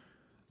moments.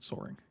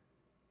 Soaring,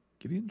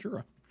 Gideon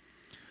Jura,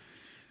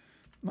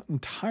 not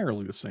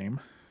entirely the same.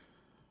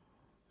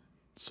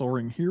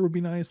 Soaring here would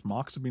be nice.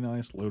 Mox would be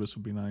nice. Lotus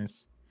would be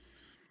nice.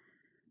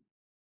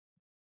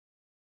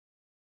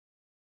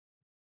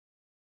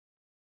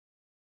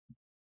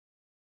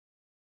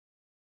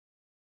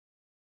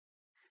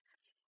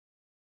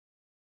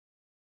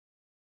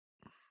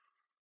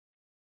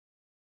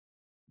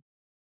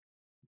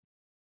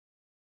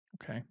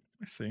 Okay,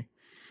 I see.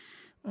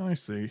 I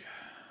see.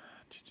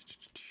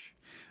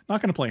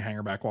 Not going to play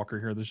Hangerback Walker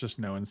here. There's just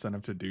no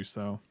incentive to do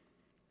so.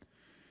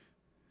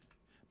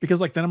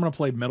 Because like then I'm going to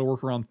play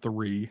Metalworker on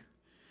 3,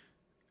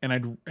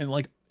 and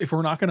like if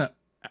we're not going to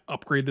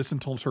upgrade this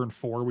until turn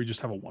 4, we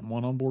just have a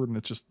 1/1 on board, and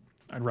it's just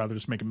I'd rather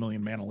just make a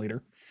million mana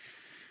later.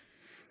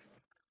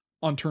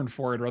 On turn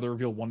 4, I'd rather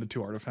reveal 1 to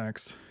 2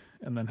 artifacts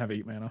and then have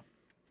 8 mana.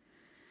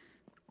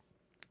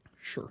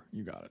 Sure,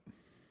 you got it.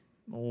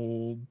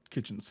 Old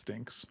kitchen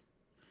stinks.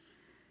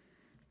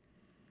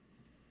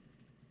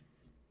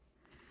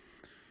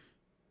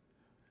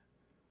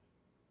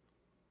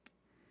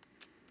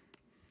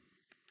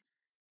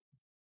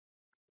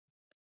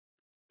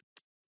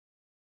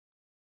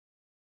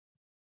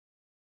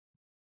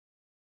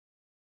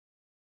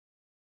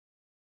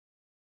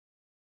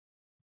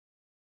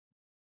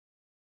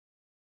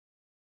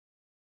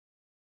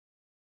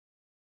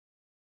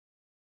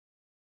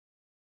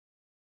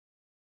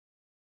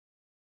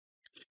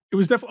 It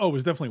was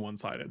definitely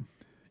one-sided.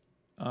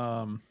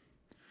 But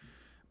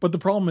the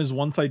problem is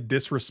once I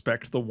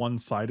disrespect the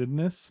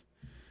one-sidedness,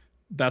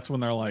 that's when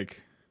they're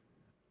like,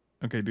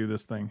 okay, do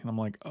this thing. And I'm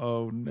like,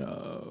 oh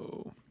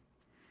no.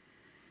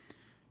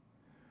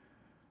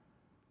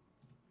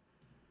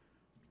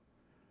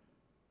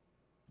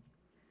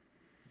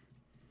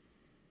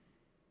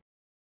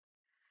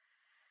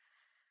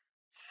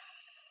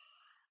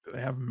 Do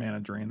they have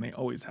mana drain? They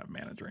always have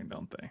mana drain,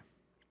 don't they?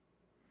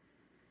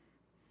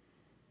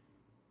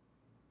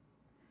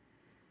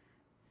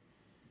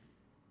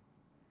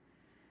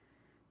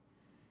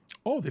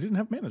 Oh, they didn't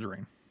have mana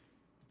drain.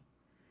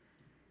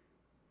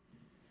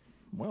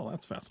 Well,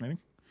 that's fascinating.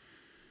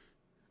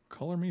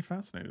 Color me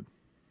fascinated.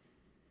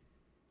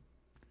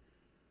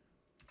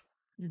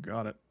 You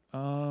got it.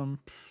 Sort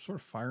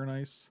of Fire and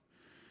Ice.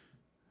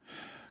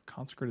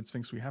 Consecrated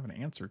Sphinx we have an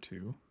answer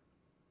to.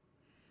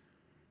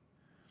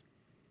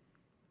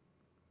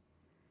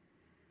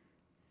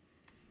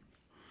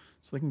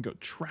 So they can go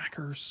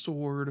Tracker,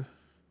 Sword.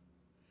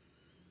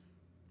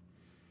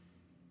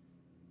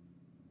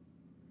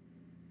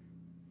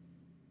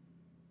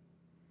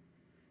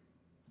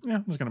 Yeah,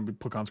 I'm just going to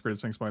put Consecrated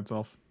Sphinx by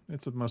itself.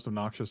 It's the most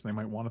obnoxious and they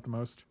might want it the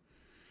most.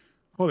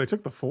 Oh, they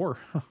took the 4.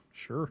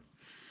 Sure.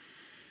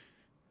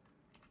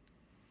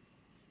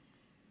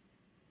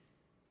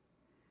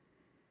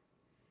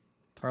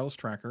 Tireless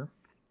Tracker.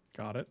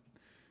 Got it.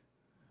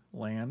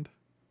 Land.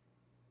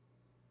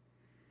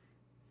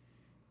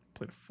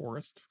 Played a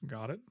Forest.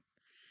 Got it.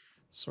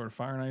 Sword of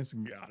Fire and Ice.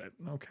 Got it.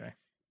 Okay.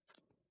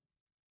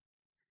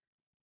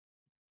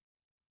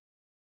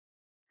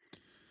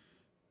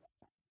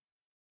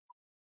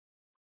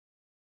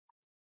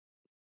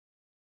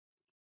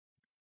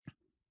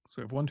 So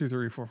we have 1, 2,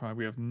 3, 4, 5.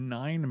 We have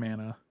 9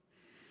 mana.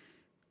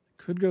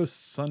 Could go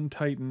Sun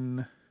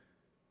Titan,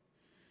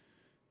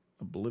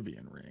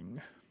 Oblivion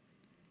Ring.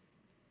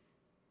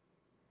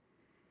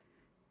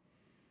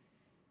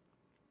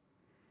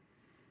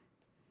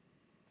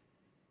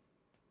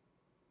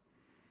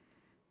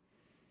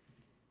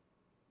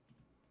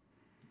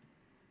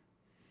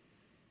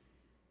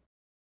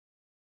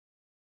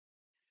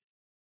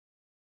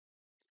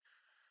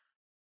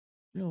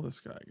 Heal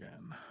this guy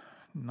again.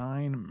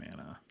 9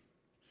 mana.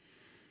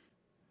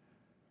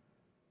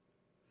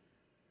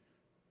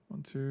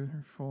 1, 2,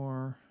 3,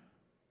 4.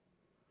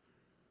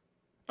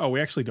 Oh,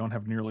 we actually don't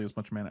have nearly as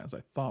much mana as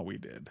I thought we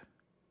did.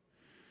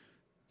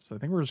 So I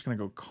think we're just going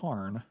to go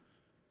Karn.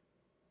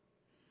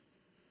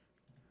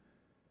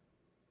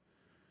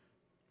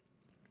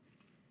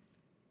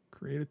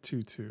 Create a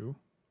 2/2.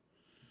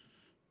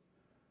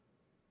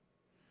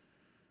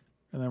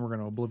 And then we're going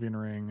to Oblivion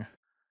Ring.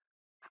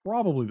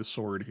 Probably the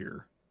Sword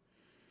here.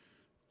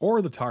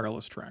 Or the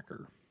Tireless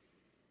Tracker.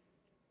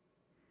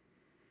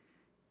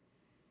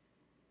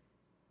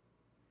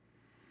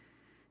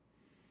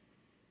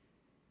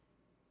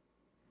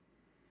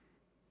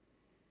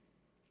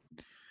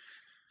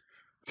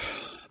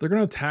 They're going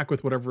to attack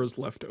with whatever is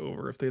left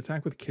over. If they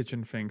attack with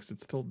Kitchen Finks,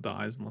 it still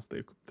dies unless they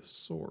equip the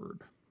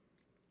Sword.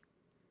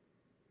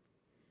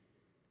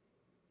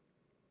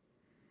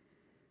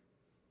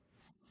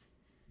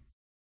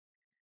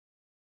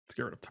 Let's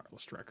get rid of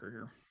Tireless Tracker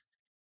here.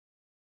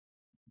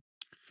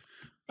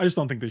 I just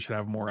don't think they should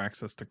have more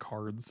access to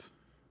cards.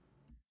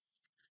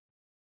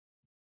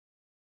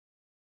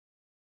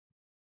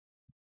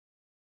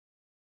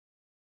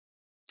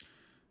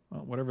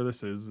 Well, whatever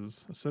this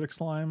is acidic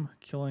slime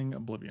killing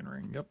Oblivion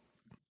Ring. Yep.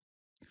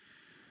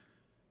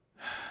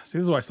 See,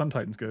 this is why Sun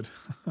Titan's good.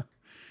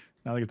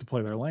 Now they get to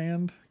play their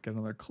land, get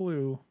another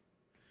clue,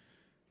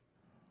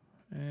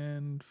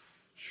 and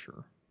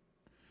sure.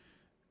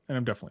 And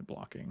I'm definitely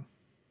blocking.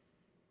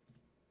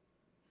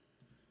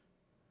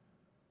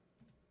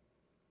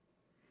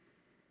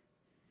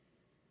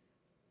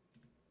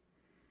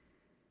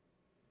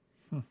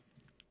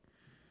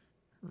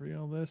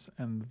 Real this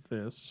and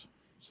this.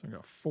 So I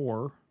got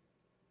 4.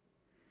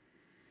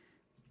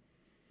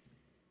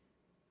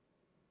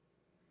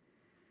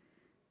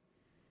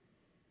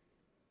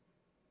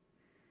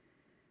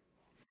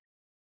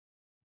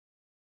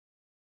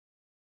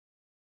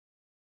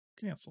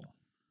 Cancel.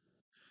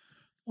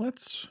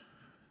 Let's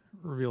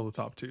reveal the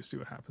top 2, see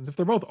what happens. If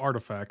they're both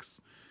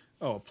artifacts,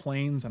 oh, a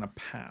plains and a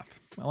path.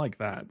 I like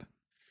that.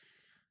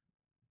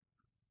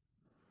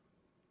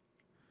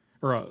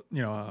 Or what do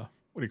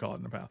you call it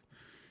in a path?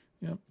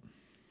 Yep.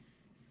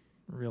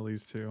 Reveal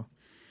these 2.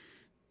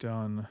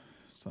 Done.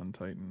 Sun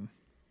Titan.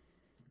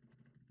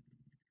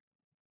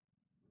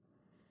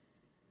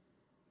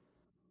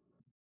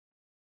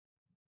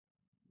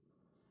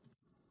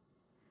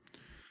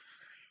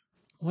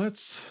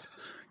 Let's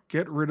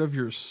get rid of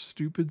your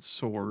stupid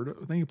sword.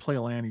 Then you play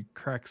a land, you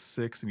crack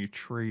 6, and you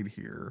trade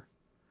here.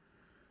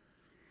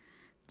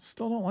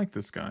 Still don't like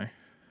this guy.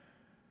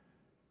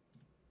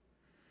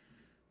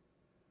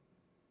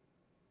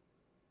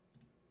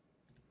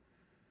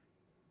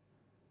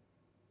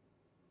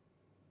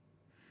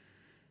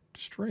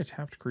 Destroy a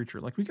tapped creature.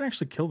 Like, we can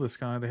actually kill this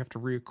guy. They have to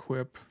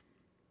re-equip.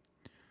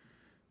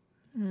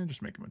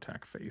 Just make him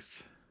attack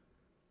face.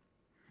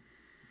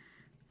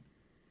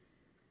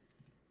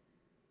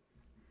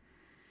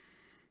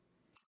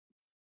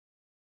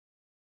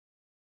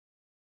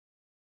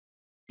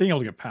 Being able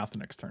to get path the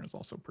next turn is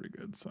also pretty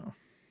good, so.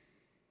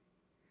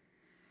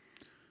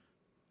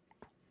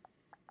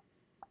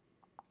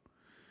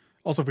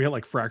 Also, if we hit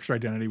like Fractured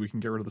Identity, we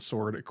can get rid of the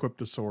sword, equip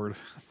the sword,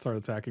 start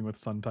attacking with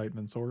Sun Titan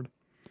and sword.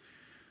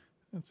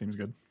 That seems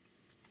good.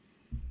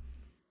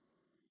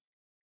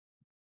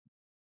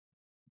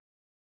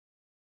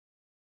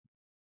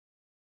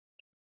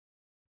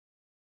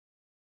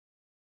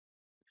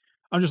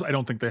 I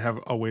don't think they have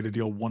a way to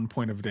deal 1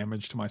 point of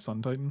damage to my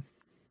Sun Titan.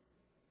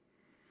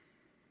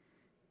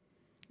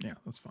 Yeah,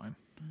 that's fine.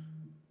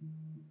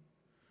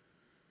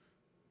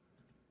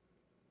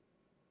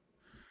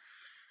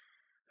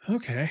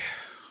 Okay.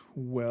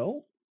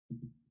 Well.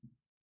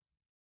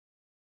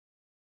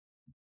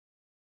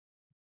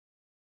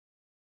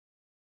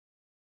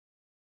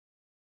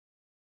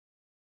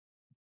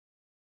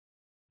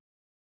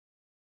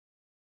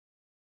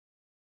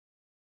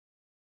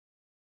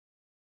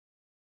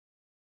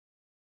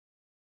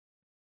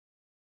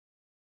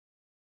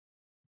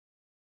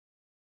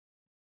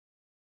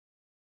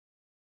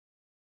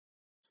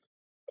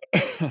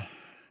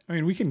 I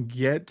mean, we can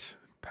get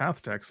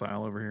Path to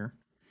Exile over here.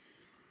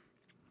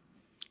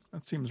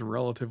 That seems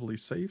relatively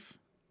safe.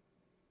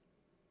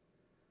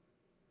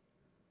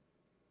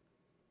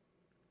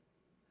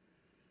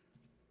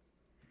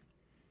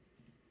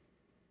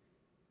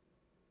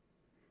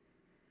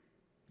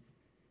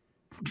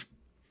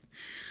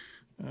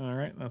 All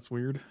right, that's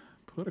weird.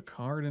 Put a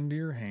card into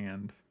your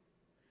hand.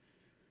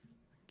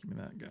 Give me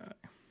that guy.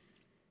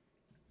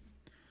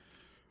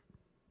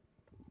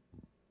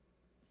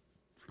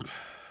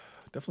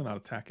 Definitely not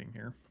attacking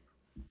here.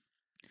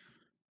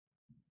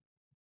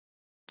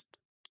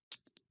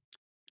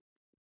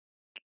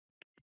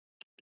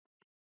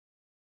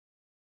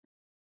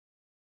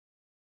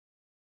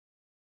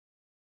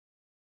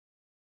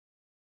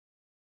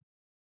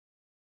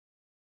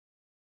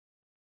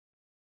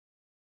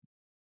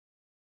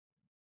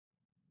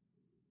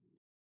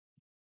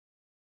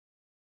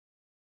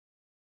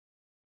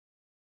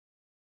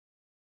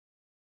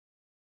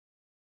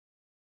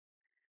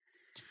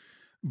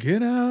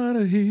 Get out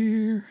of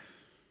here.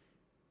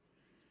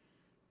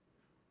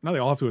 Now they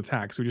all have to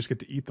attack, so we just get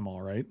to eat them all,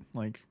 right?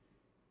 Like,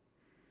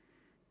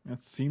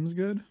 that seems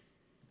good.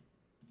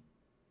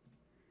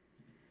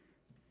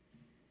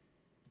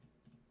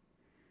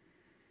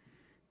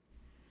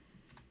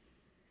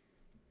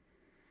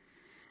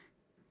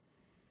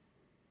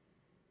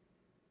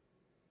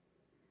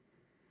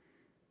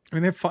 I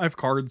mean, they have 5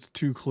 cards,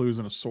 2 clues,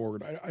 and a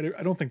sword.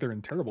 I don't think they're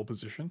in terrible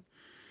position.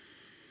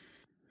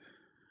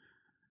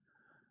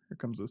 Here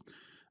comes this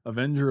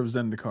Avenger of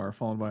Zendikar,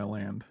 followed by a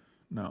land.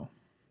 No.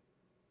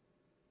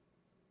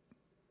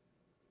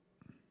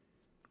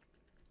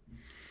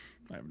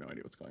 I have no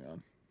idea what's going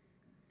on.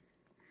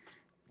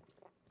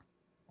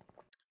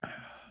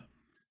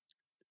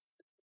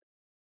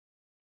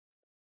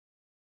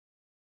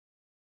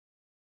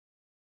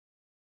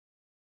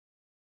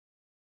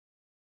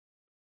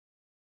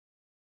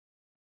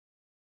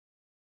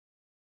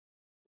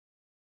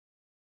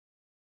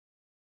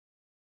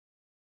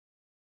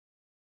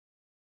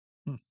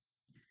 Hmm.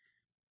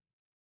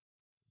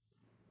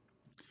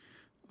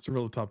 Let's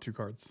reveal the top 2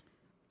 cards.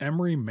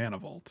 Emery Mana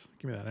Vault.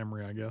 Give me that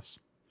Emery, I guess.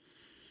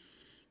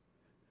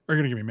 Or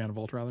you're going to give me Mana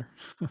Vault, rather.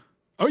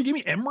 Oh, you gave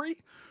me Emery?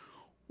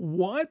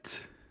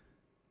 What?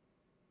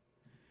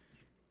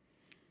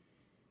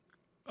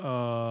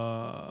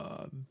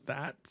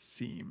 That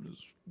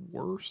seems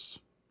worse.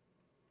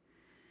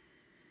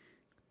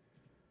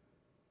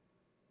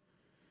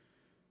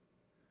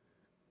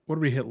 What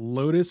did we hit?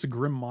 Lotus,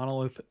 Grim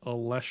Monolith,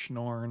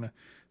 Aleshnorn,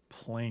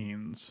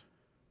 Plains.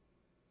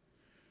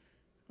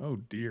 Oh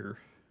dear.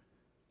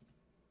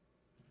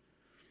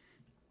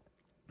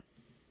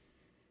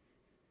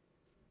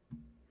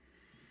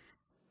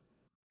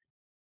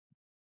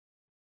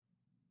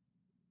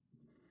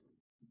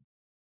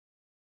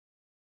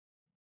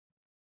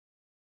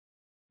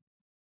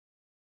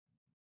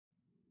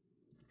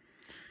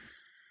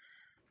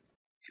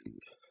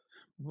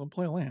 We'll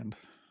play land.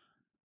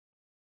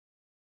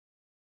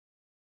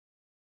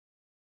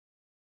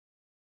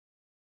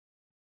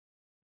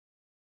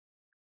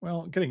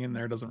 Well, getting in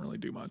there doesn't really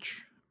do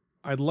much.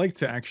 I'd like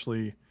to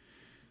actually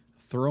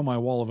throw my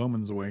Wall of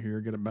Omens away here,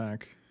 get it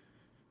back.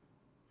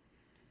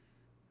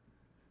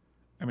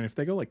 I mean, if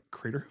they go like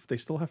Craterhoof, they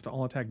still have to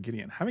all attack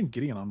Gideon. Having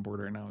Gideon on board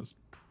right now is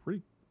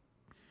pretty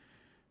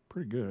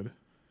good.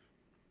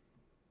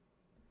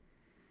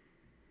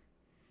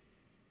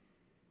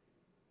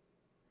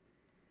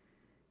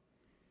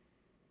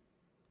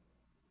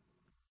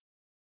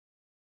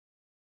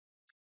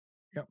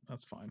 Yep,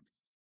 that's fine.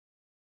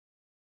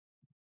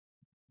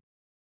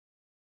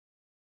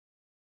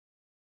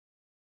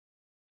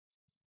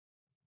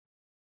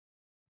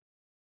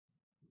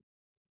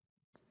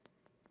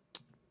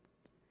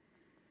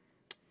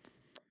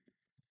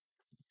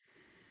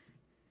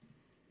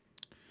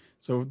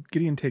 So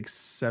Gideon takes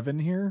 7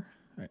 here.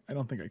 I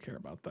don't think I care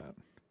about that.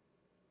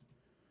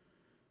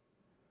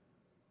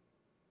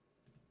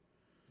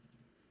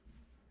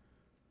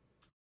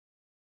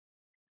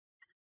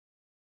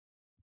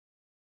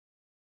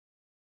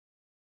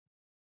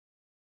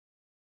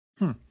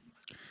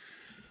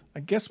 I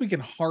guess we can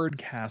hard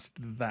cast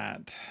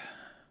that.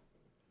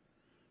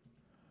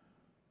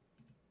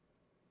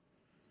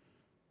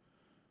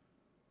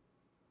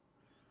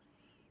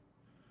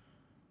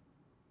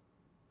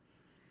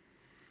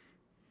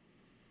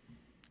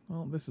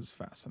 Well, this is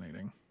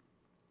fascinating.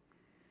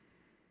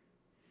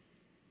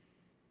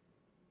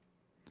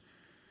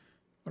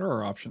 What are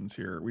our options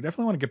here? We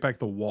definitely want to get back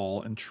the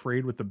wall and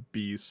trade with the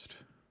beast.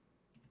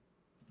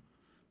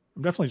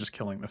 I'm definitely just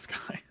killing this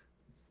guy.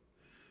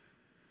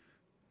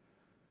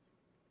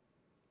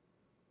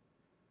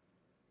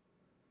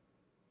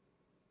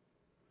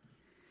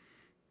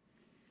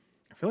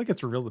 I feel like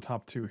it's revealed the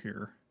top 2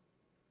 here.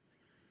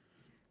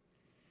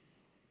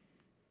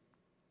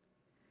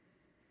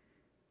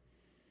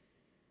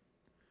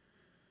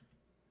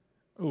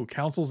 Oh,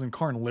 councils and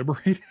Karn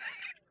liberate.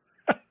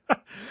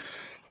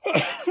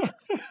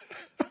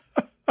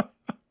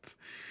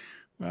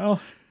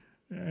 Well,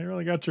 yeah, you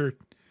really got your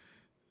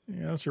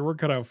that's your work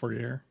cut out for you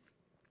here.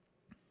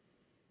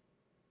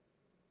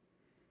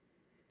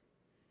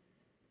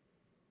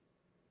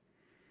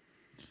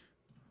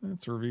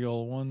 Let's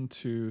reveal 1,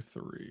 2,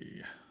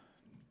 3.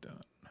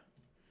 Done.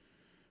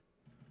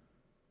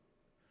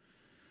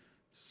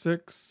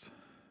 6,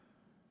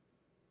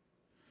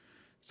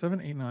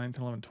 7, 8, 9,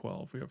 10, 11,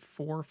 12. We have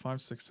 4,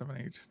 5, 6, 7,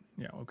 8.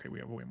 Yeah, okay, we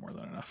have way more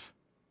than enough.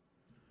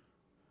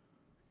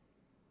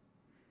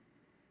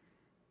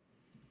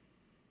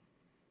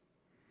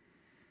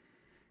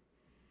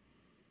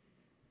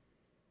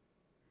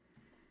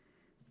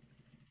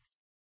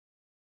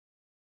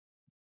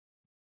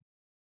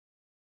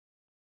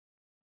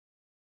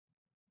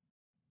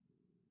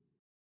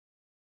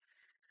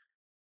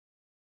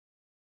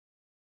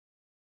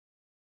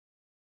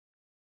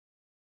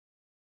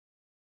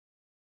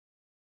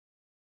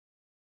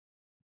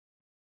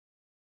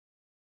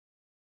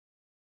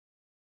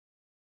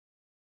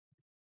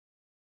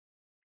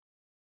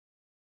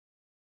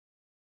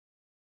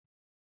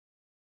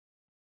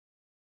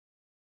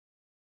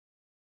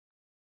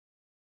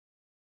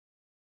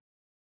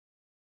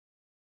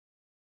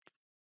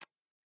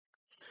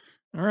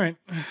 All right.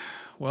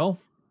 Well,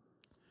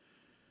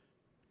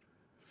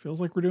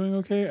 feels like we're doing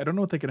okay. I don't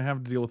know what they can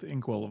have to deal with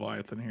Inkwell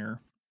Leviathan here.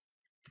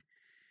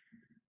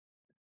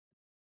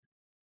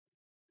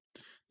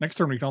 Next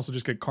turn we can also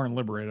just get Karn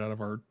Liberate out of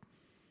our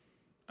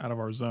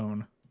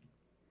zone.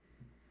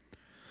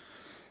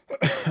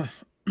 I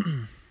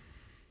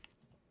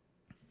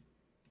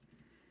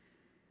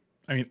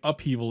mean,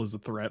 Upheaval is a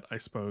threat, I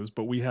suppose,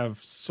 but we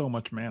have so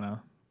much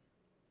mana.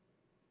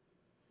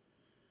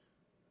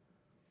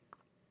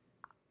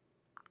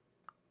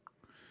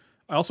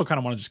 I also kind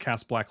of want to just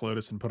cast Black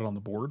Lotus and put it on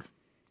the board.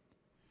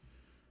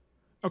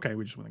 Okay,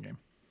 we just win the game.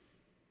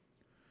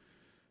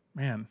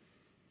 Man.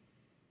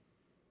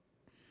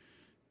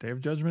 Day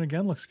of Judgment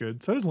again looks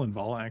good. So does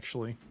Linvala,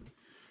 actually.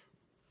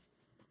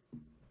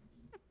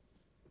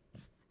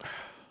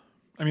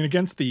 I mean,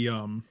 against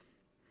the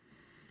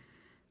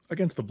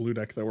blue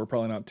deck, though, we're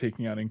probably not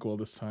taking out Inkwell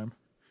this time.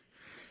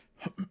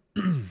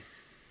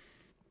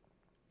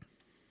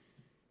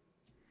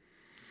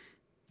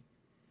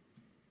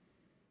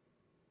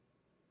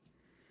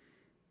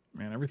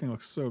 man. Everything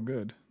looks so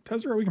good.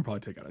 Tezzeret, we can probably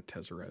take out a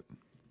Tezzeret.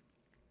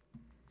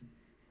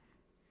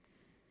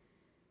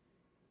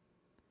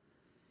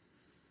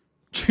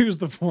 Choose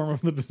the form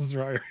of the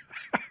destroyer.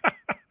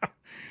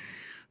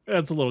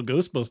 That's a little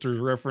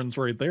Ghostbusters reference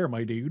right there,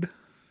 my dude.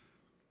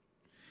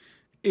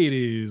 It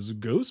is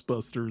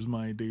Ghostbusters,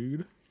 my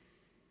dude.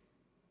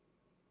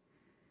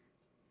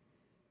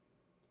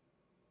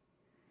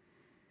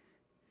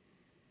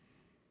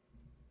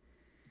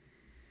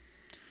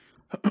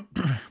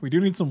 We do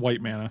need some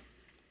white mana.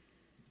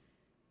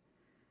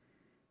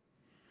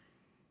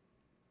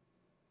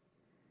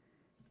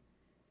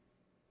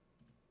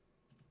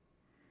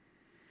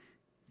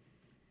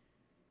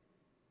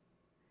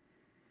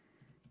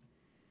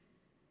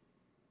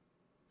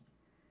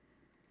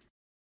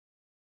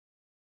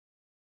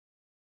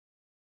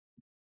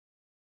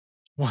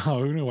 Wow,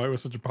 who knew white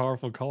was such a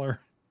powerful color?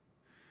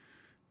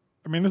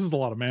 I mean, this is a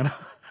lot of mana.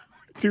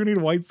 Do need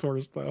white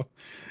source, though,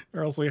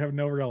 or else we have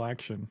no real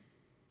action.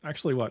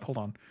 Actually, what? Hold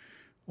on.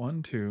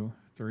 1, 2,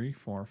 3,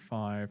 4,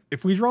 5.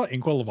 If we draw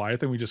Inkwell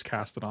Leviathan, we just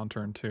cast it on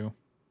turn 2.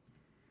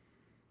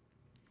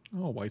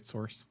 Oh, white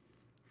source.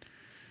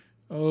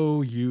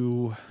 Oh,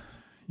 you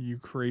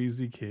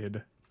crazy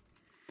kid.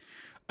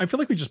 I feel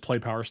like we just play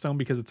Power Stone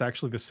because it's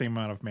actually the same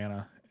amount of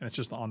mana, and it's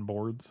just on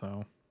board,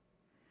 so...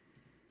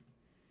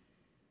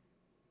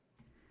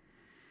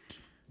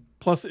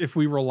 Plus, if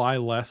we rely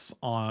less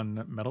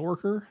on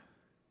Metalworker,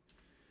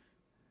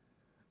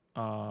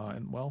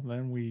 and well,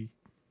 then we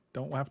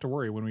don't have to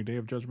worry when we Day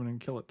of Judgment and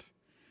kill it.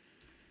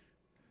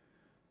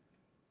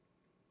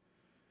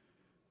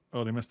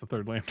 Oh, they missed the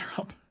third land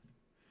drop.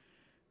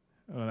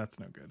 Oh, that's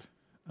no good.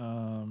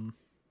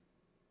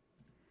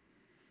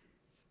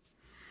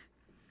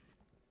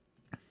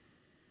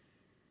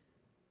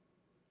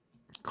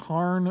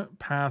 Karn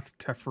Path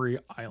Teferi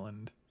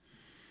Island.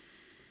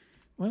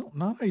 Well,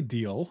 not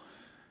ideal.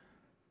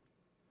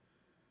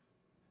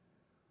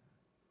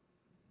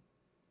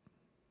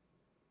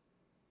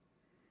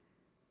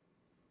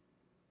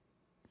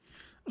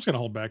 I'm just going to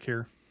hold back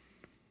here.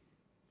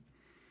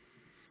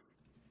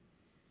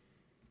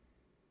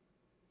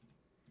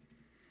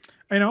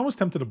 I know I was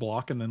tempted to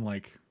block and then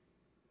like...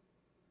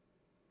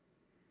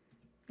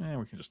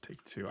 we can just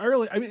take 2. I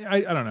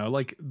don't know.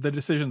 Like, the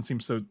decision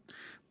seems so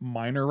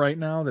minor right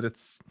now that it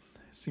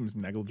seems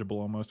negligible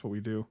almost what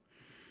we do.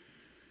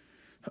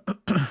 I'm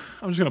just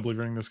going to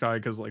Oblivion Ring this guy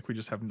because like we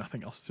just have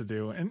nothing else to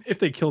do. And if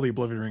they kill the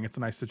Oblivion Ring, it's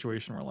a nice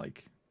situation where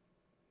like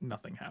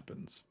nothing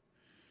happens.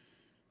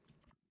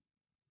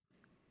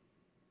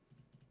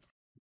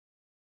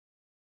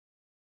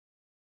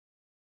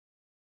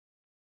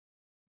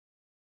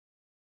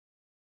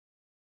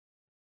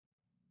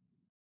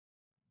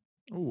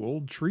 Oh,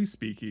 old tree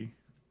speaky.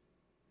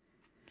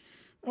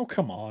 Oh,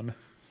 come on.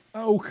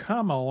 Oh,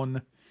 come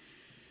on.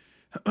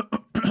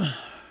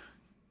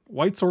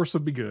 White source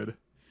would be good.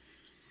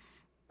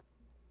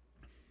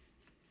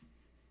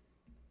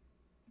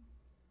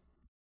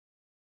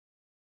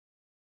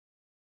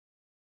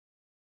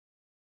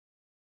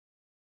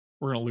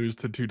 We're going to lose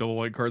to 2 double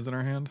white cards in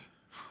our hand.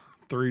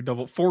 4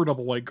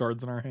 double white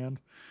cards in our hand.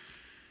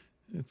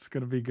 It's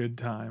going to be good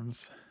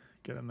times.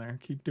 Get in there.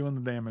 Keep doing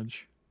the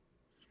damage.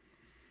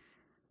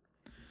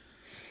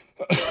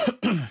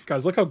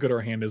 Guys, look how good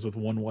our hand is with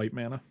 1 white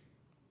mana.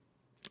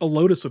 A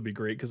Lotus would be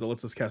great because it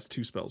lets us cast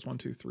 2 spells. 1,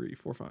 2, 3,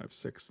 4, 5,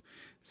 6,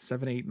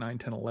 7, 8, 9,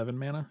 10, 11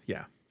 mana.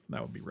 Yeah,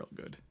 that would be real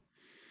good.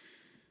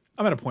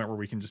 I'm at a point where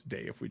we can just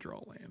Day if we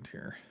draw land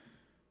here.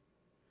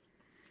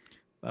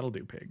 That'll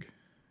do, pig.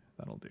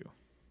 That'll do.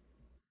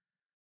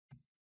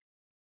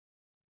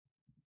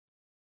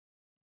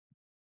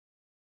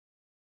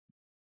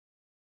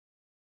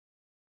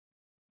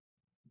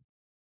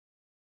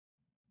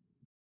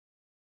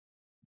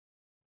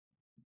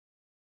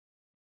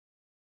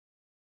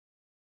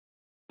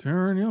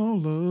 Turn your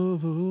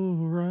love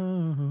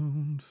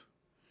around.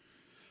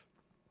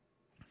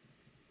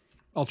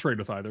 I'll trade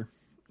with either.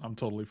 I'm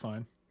totally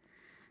fine.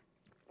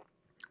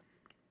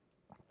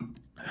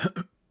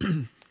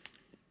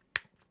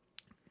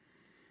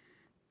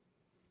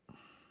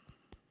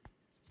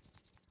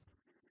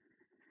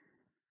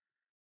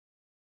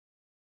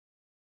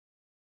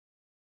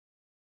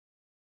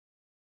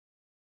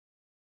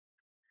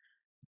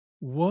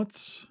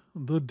 What's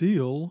the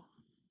deal?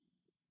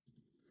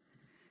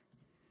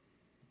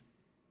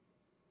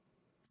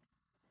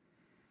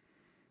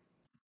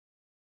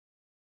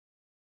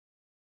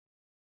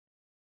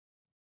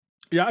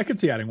 Yeah, I could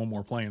see adding 1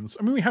 more planes.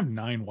 I mean, we have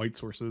 9 white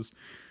sources.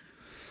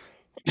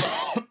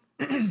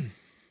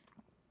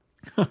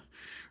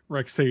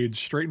 Rex Sage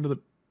straight into the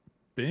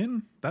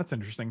bin? That's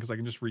interesting because I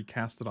can just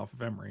recast it off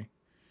of Emery.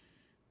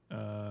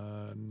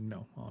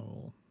 No,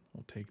 we'll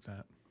take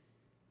that.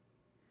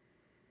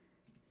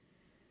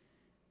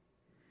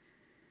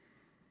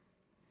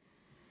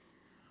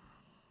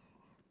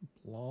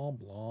 Blah,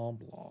 blah,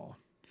 blah.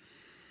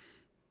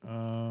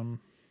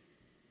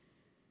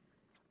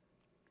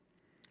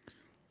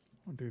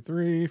 1, 2,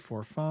 3,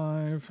 4,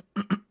 5.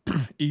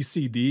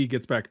 ECD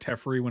gets back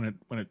Teferi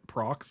when it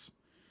procs.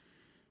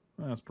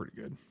 That's pretty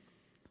good.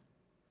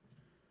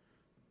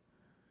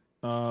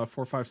 4,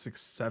 5,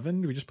 6,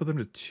 7. Do we just put them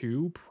to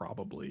 2?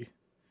 Probably.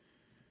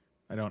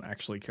 I don't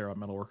actually care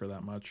about Metalworker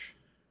that much.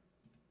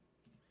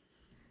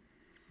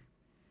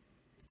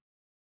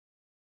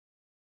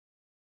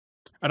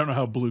 I don't know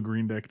how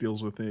blue-green deck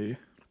deals with an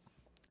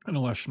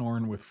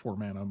Eleshnorn with 4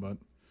 mana, but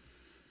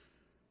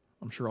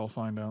I'm sure I'll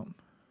find out.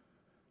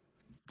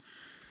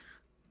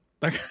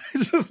 That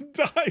guy just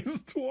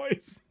dies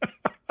twice.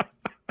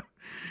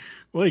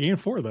 Well, he gained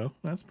 4, though.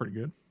 That's pretty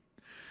good.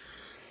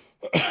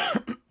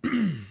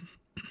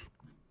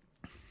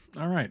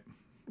 All right.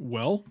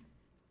 Well,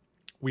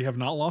 we have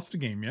not lost a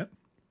game yet.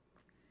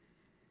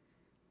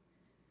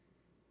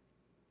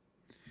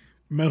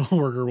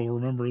 Metalworker will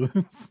remember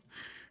this.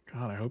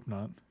 God, I hope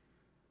not.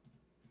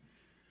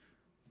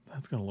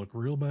 That's going to look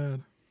real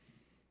bad.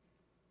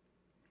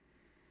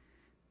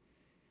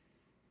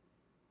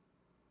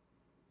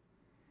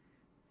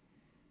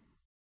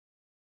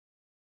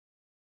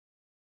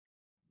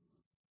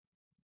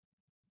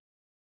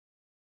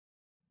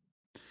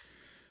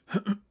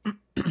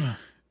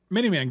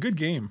 Miniman, good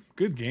game.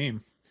 Good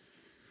game.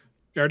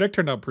 Yeah, our deck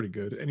turned out pretty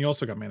good. And you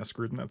also got mana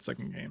screwed in that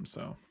second game,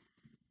 so.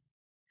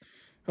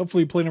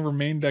 Hopefully playing over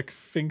main deck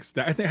Finks.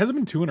 I think it hasn't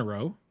been 2 in a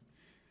row.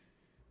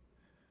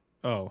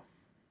 Oh.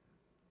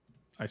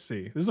 I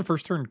see. This is a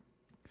first turn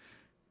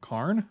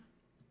Karn?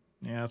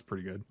 Yeah, that's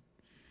pretty good.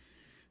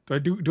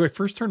 Do I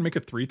first turn make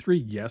a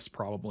 3/3? Yes,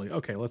 probably.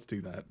 Okay, let's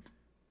do that.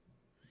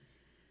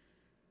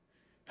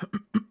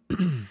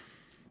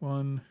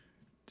 1,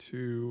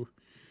 2,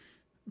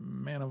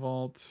 Mana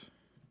Vault,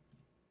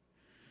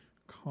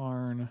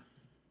 Karn,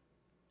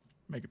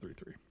 make it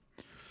 3/3.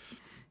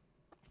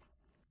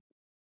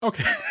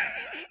 Okay.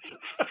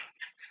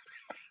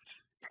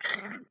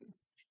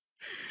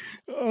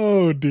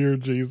 Oh dear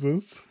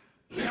Jesus.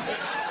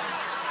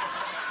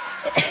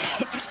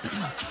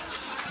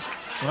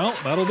 Well,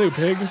 that'll do,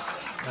 pig.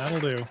 That'll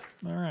do.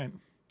 All right.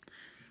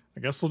 I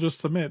guess we'll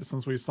just submit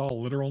since we saw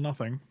literal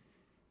nothing.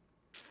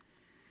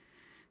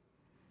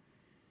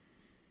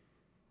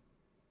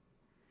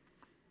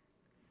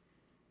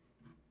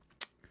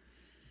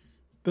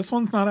 This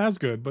one's not as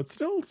good, but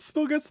still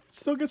gets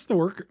the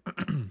work.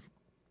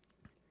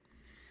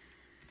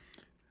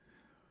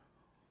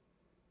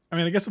 I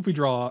mean, I guess if we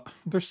draw,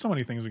 there's so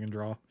many things we can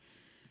draw.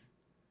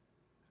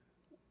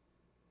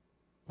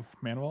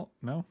 Mana Vault?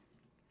 No.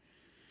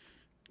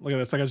 Look at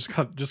this. Like I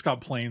just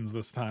got planes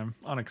this time.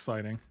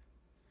 Unexciting.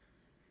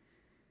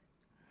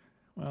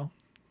 Well,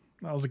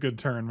 that was a good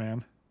turn,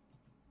 man.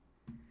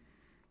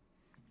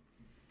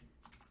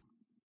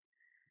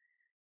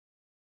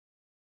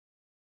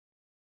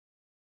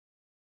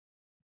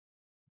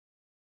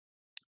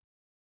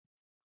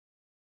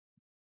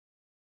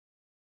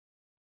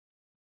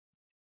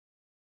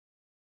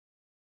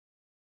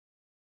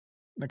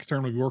 Next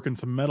turn we'll be working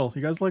some metal.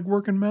 You guys like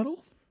working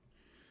metal?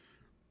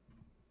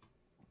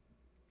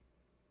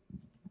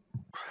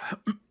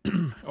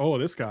 Oh,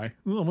 this guy.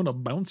 I'm gonna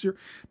bounce your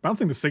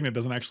bouncing the signet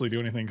doesn't actually do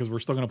anything because we're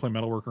still gonna play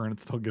Metalworker and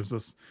it still gives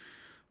us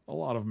a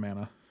lot of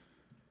mana.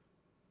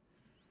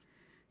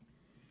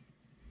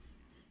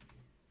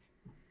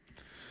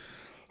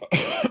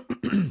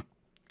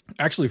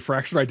 Actually,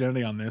 fractured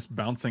identity on this,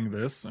 bouncing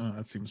this,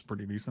 that seems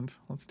pretty decent.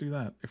 Let's do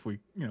that if we,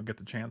 get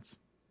the chance.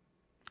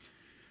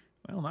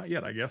 Well, not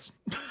yet, I guess.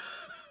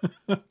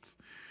 Okie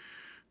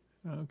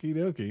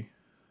dokie.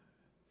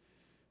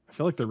 I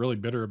feel like they're really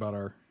bitter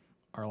about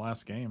our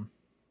last game.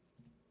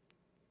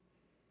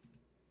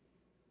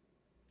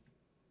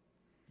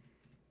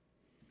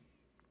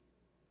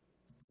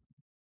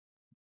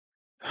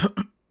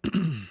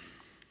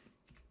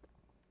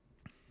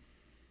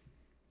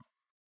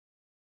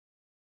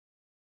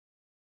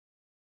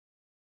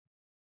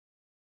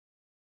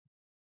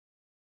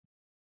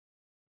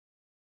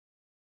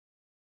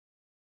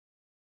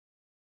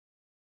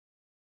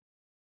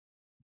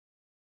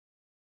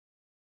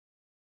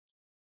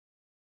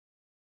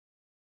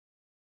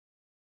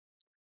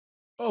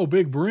 Oh,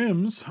 big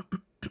brims.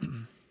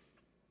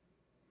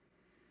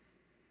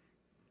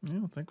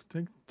 Yeah,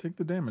 take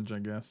the damage, I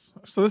guess.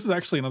 So this is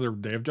actually another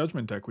Day of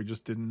Judgment deck we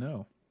just didn't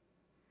know.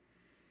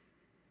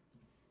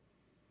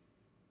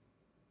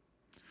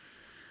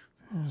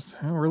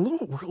 We're a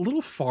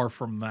little far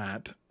from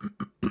that.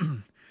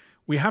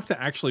 We have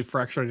to actually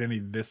fracture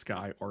identity this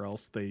guy, or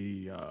else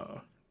they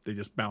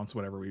just bounce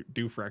whatever we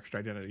do fractured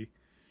identity.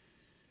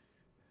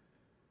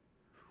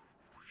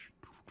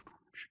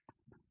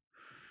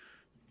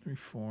 Three,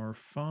 4,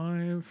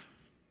 5.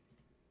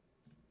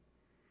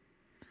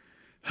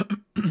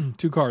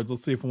 2 cards.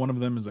 Let's see if one of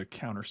them is a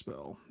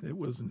counterspell. It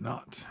was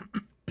not.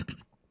 Let's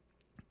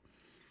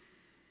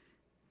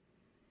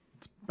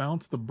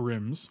bounce the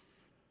brims.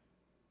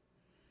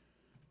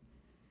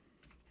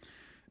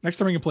 Next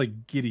time we can play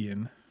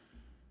Gideon.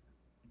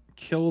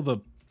 Kill the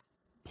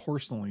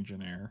Porcelain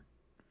Legionnaire.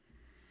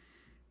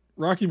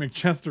 Rocky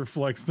McChester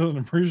Flex doesn't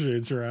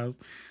appreciate your ass.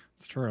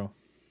 It's true.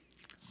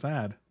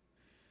 Sad.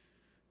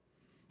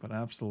 But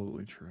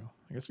absolutely true.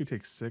 I guess we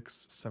take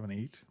 6, 7,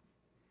 8.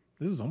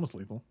 This is almost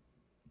lethal.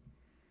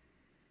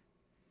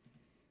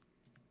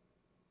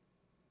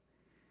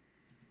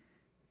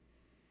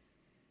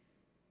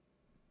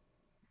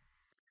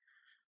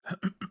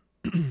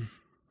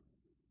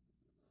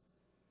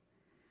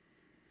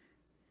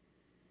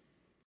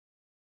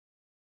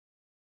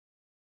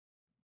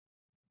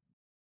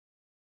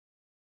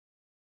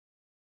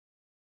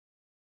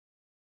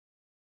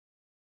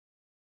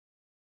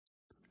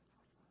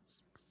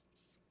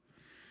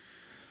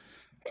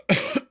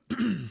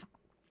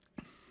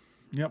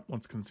 Yep,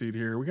 let's concede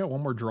here. We got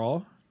one more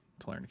draw.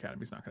 Tolarian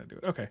Academy's not going to do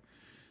it. Okay.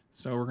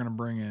 So we're going to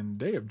bring in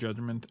Day of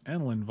Judgment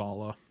and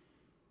Linvala.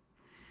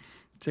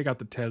 Take out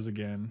the Tez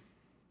again.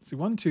 See,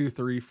 1, 2,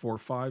 3, 4,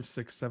 5,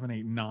 6, 7,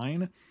 8,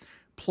 9.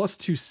 Plus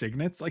 2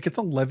 signets. Like, it's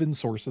 11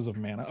 sources of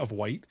mana of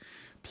white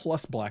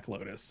plus Black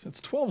Lotus.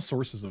 It's 12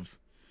 sources of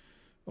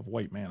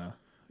white mana.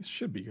 It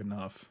should be good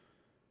enough.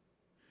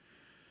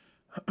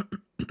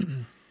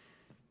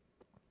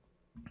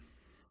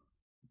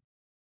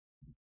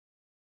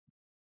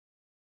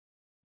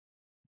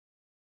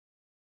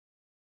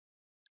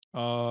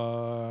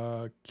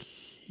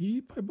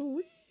 Keep, I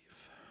believe.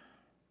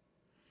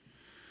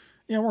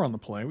 Yeah, we're on the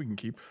play. We can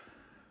keep.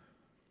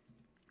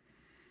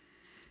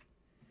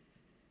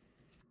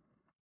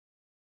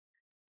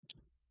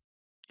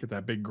 Get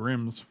that big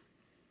Grims.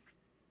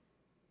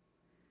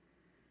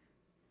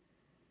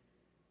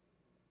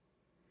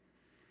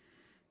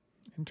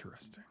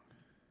 Interesting.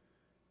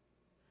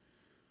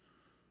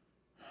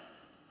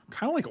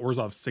 Kind of like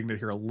Orzhov's Signet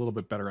here a little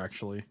bit better,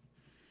 actually.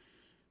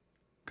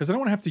 Because I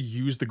don't want to have to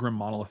use the Grim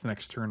Monolith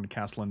next turn to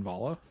cast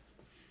Linvala.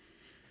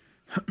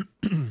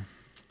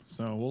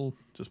 So we'll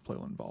just play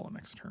Linvala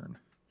next turn.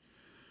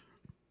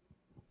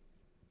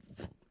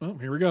 Oh,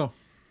 here we go.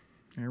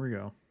 Here we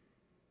go.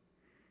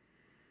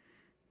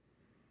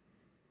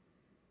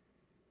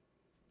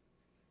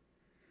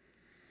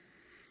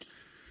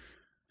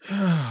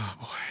 Oh,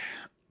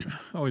 boy.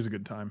 Always a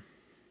good time.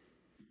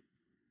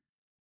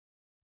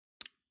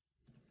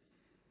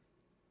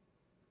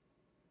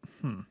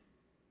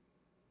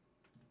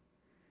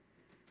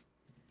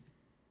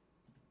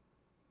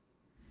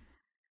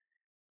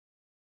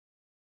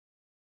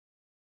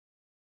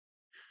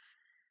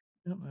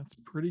 Yep, that's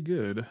pretty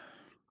good.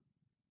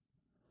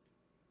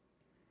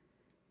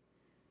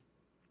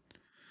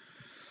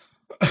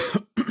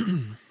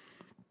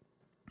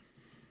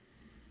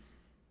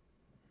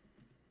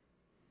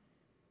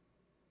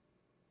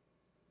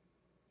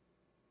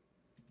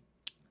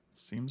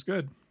 Seems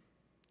good.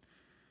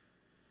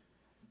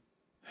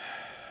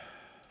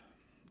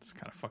 It's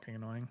kind of fucking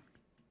annoying.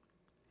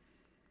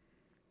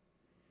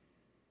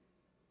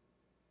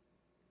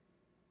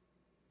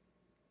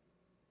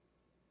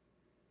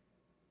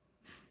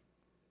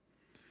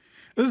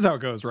 This is how it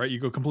goes, right? You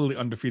go completely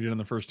undefeated in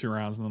the first 2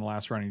 rounds, and then the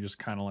last round you just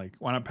kind of like,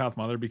 why not Path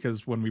Mother?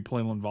 Because when we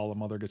play Linvala,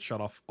 Mother gets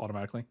shut off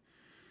automatically.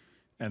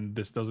 And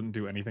this doesn't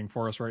do anything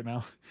for us right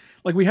now.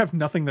 Like, we have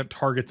nothing that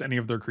targets any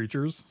of their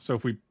creatures. So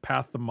if we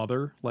Path the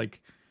Mother,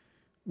 like,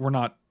 we're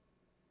not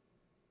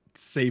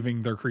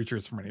saving their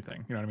creatures from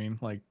anything. You know what I mean?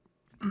 Like,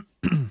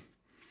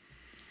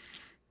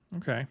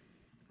 okay.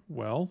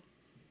 Well,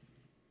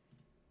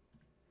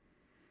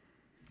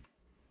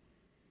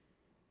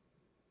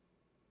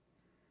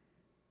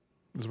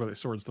 this is where they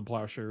swords to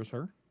plowshares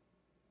her.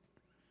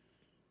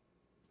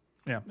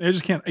 Yeah, I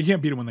just can't. I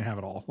can't beat them when they have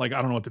it all. Like,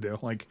 I don't know what to do.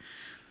 Like,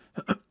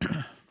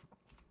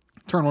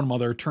 turn 1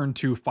 Mother, turn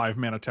 2 5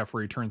 mana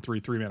Teferi, turn 3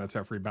 3 mana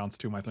Teferi, bounce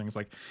 2 my things.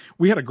 Like,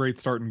 we had a great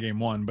start in game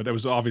 1, but that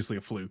was obviously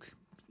a fluke.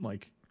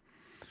 Like,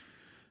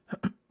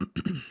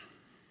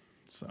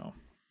 so,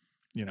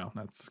 you know,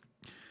 that's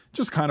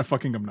just kind of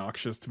fucking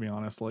obnoxious, to be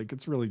honest. Like,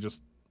 it's really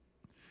just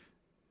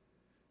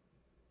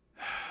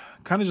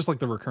kind of just like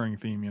the recurring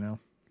theme, you know.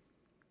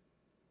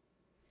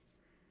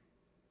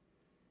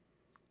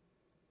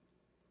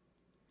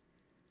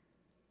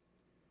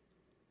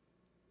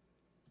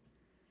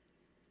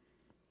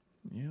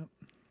 Yep.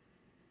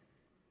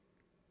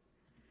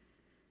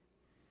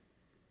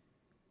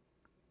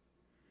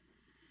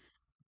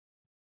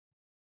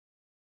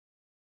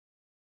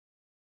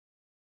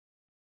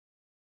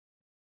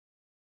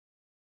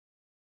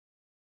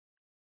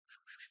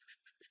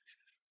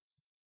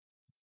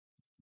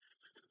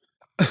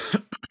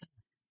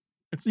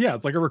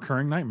 It's like a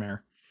recurring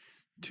nightmare.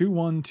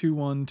 2-1,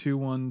 2-1,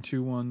 2-1,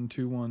 2-1,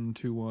 2-1,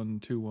 2-1,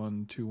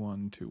 2-1,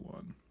 2-1,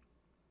 2-1.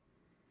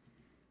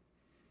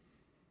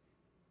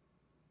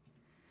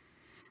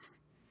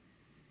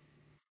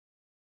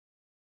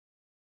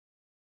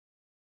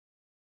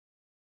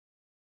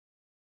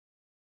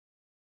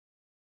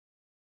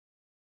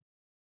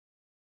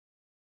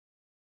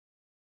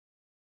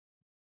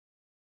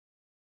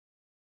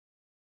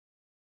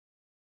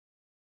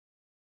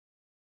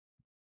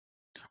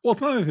 Well,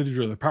 it's not that they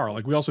drew the power.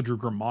 Like, we also drew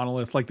Grim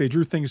Monolith. Like, they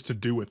drew things to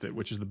do with it,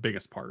 which is the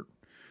biggest part.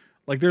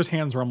 Like, there's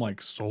hands where I'm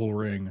like, Soul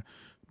Ring,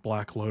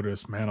 Black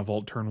Lotus, Mana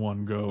Vault, turn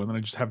 1, go. And then I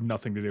just have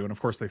nothing to do. And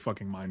of course, they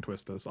fucking Mind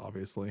Twist us,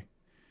 obviously.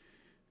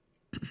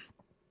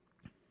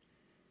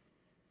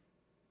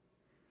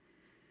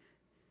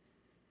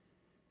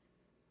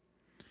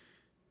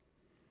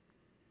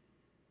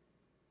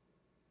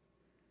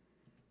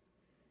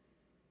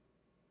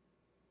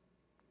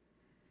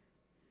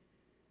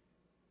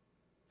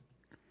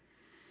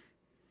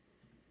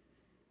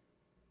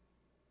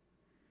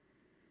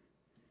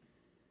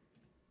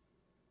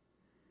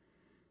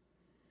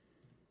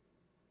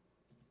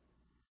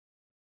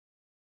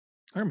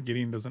 How come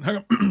Gideon doesn't?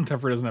 How come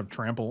Teferi doesn't have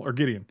trample or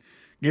Gideon?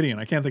 Gideon,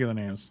 I can't think of the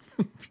names.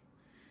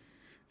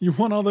 You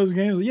won all those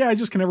games. Yeah, I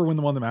just can never win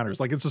the one that matters.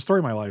 Like it's the story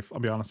of my life. I'll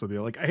be honest with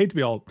you. Like I hate to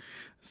be all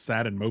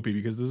sad and mopey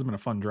because this has been a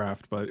fun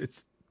draft, but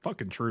it's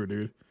fucking true,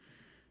 dude.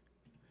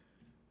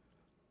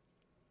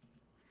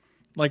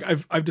 Like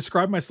I've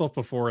described myself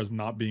before as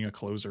not being a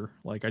closer.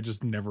 Like I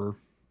just never.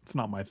 It's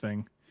not my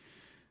thing.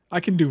 I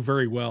can do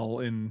very well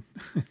in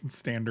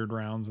standard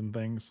rounds and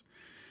things,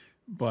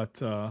 but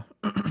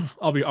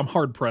I'm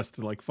hard pressed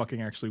to like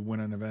fucking actually win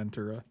an event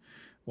or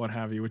what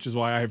have you, which is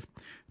why I have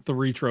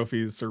 3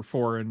 trophies or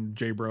 4 and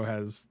J-Bro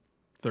has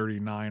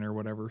 39 or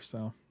whatever.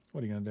 So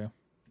what are you gonna do?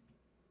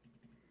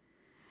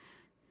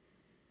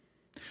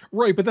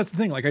 Right, but that's the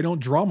thing. Like I don't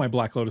draw my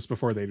Black Lotus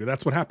before they do.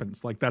 That's what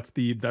happens. Like that's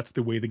the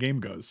way the game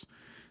goes.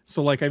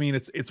 So like I mean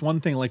it's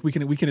one thing like we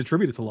can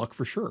attribute it to luck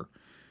for sure,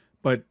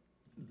 but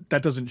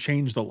that doesn't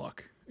change the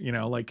luck. You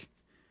know, like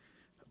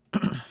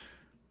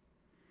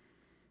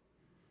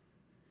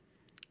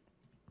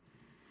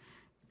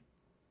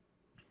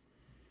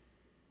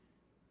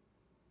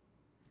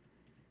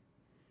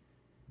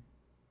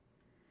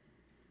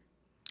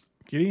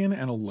Gideon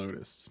and a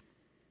Lotus.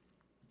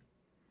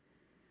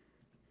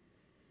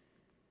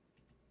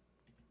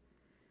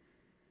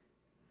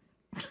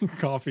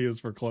 Coffee is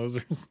for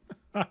closers.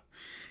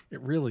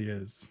 It really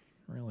is.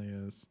 Really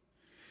is.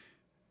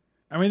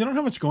 I mean, they don't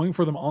have much going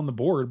for them on the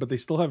board, but they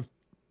still have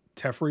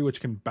Teferi, which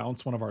can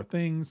bounce one of our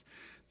things.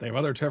 They have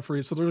other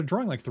Teferi, so they're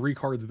drawing like 3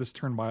 cards this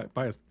turn by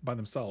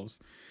themselves.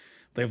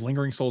 They have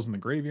Lingering Souls in the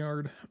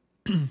graveyard,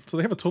 so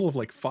they have a total of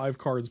like 5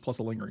 cards plus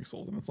a Lingering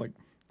Souls, and it's like,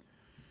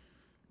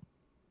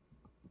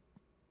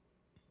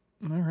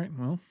 all right,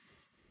 well,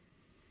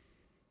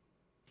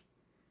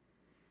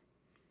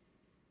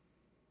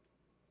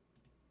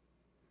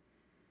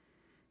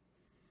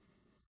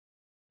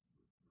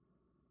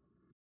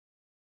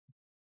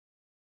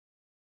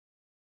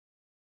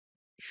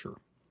 sure.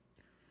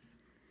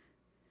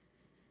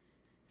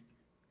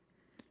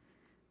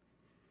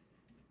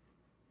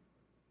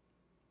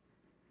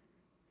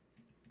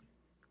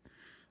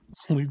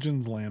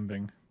 Legion's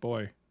Landing,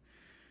 boy,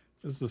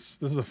 this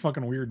is a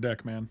fucking weird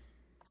deck, man.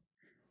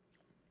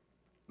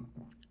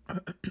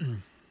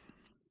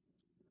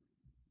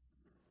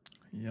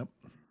 Yep.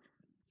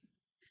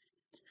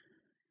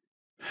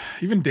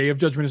 Even Day of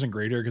Judgment isn't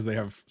great here because they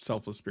have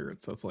Selfless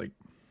Spirit, so it's like,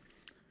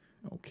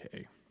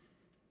 okay.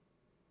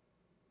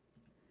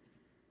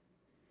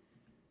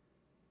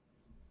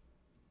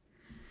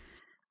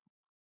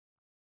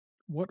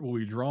 What will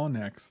we draw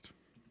next?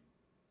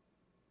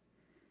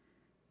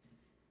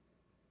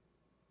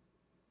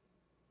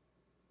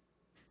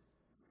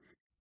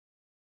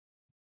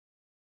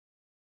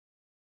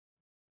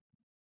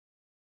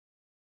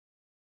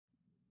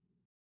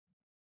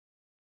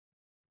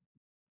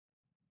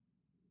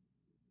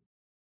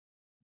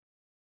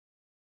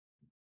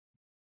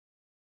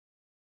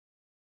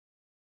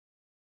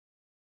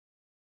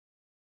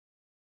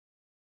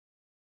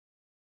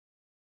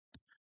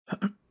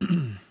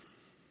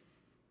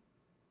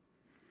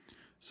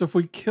 So if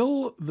we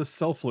kill the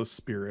Selfless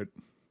Spirit,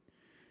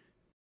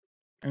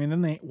 I mean,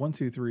 then they 1,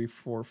 2, 3,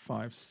 4,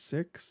 5,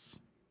 6.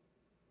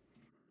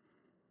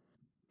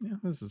 Yeah,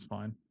 this is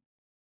fine.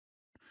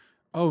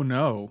 Oh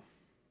no.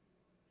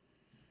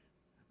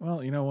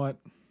 Well, you know what?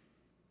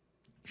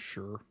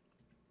 Sure.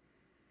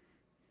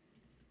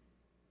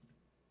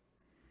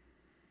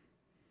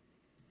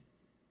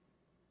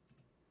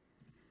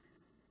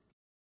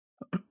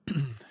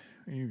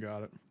 You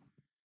got it.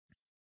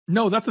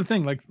 No, that's the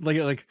thing.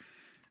 Like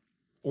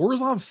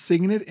Orzhov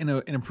Signet in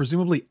a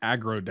presumably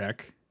aggro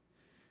deck.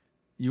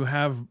 You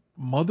have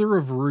Mother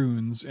of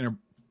Runes in a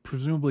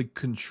presumably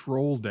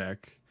control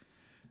deck.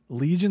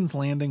 Legion's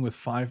Landing with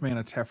 5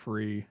 mana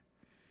Teferi.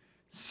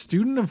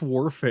 Student of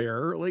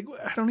Warfare. Like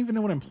I don't even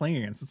know what I'm playing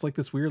against. It's like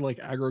this weird like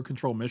aggro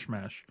control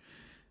mishmash.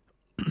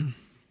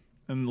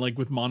 And like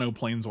with mono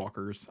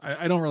planeswalkers.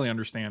 I don't really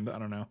understand. I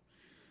don't know.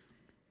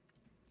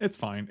 It's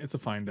fine. It's a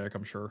fine deck,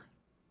 I'm sure.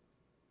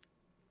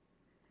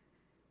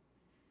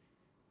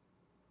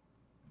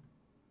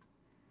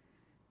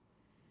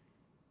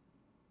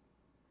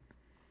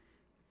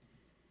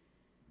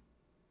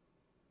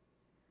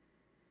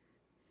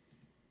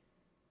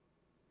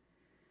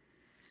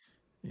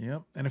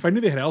 Yep. And if I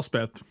knew they had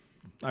Elspeth,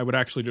 I would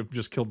actually have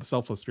just killed the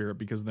Selfless Spirit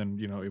because then,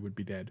 you know, it would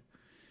be dead.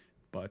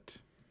 But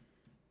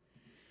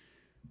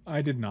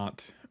I did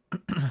not.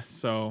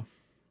 So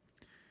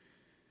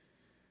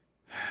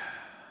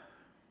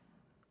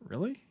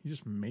really? You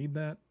just made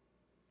that?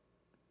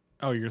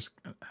 Oh, you're just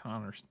I don't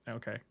understand.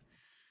 Okay.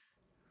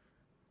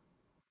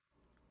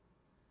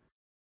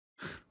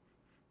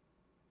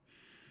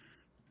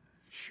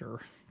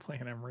 Sure.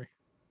 Playing Emery.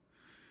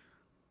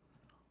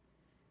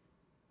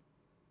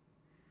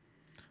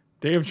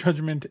 Day of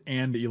Judgment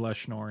and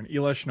Elesh Norn.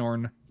 Elesh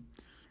Norn.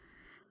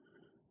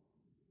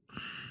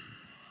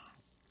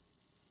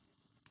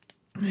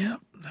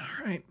 Yep.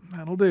 All right.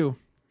 That'll do.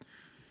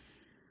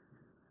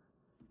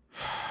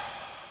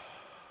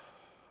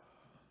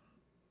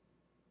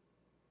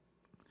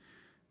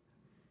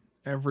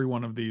 Every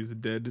one of these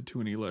dead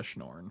to an Elish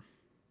Norn.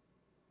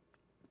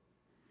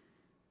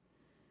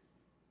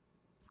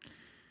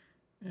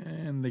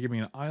 And they give me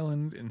an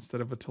island instead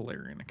of a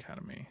Talarian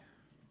Academy.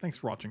 Thanks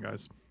for watching,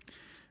 guys.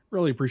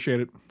 Really appreciate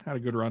it. Had a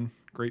good run.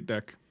 Great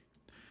deck.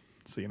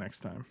 See you next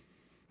time.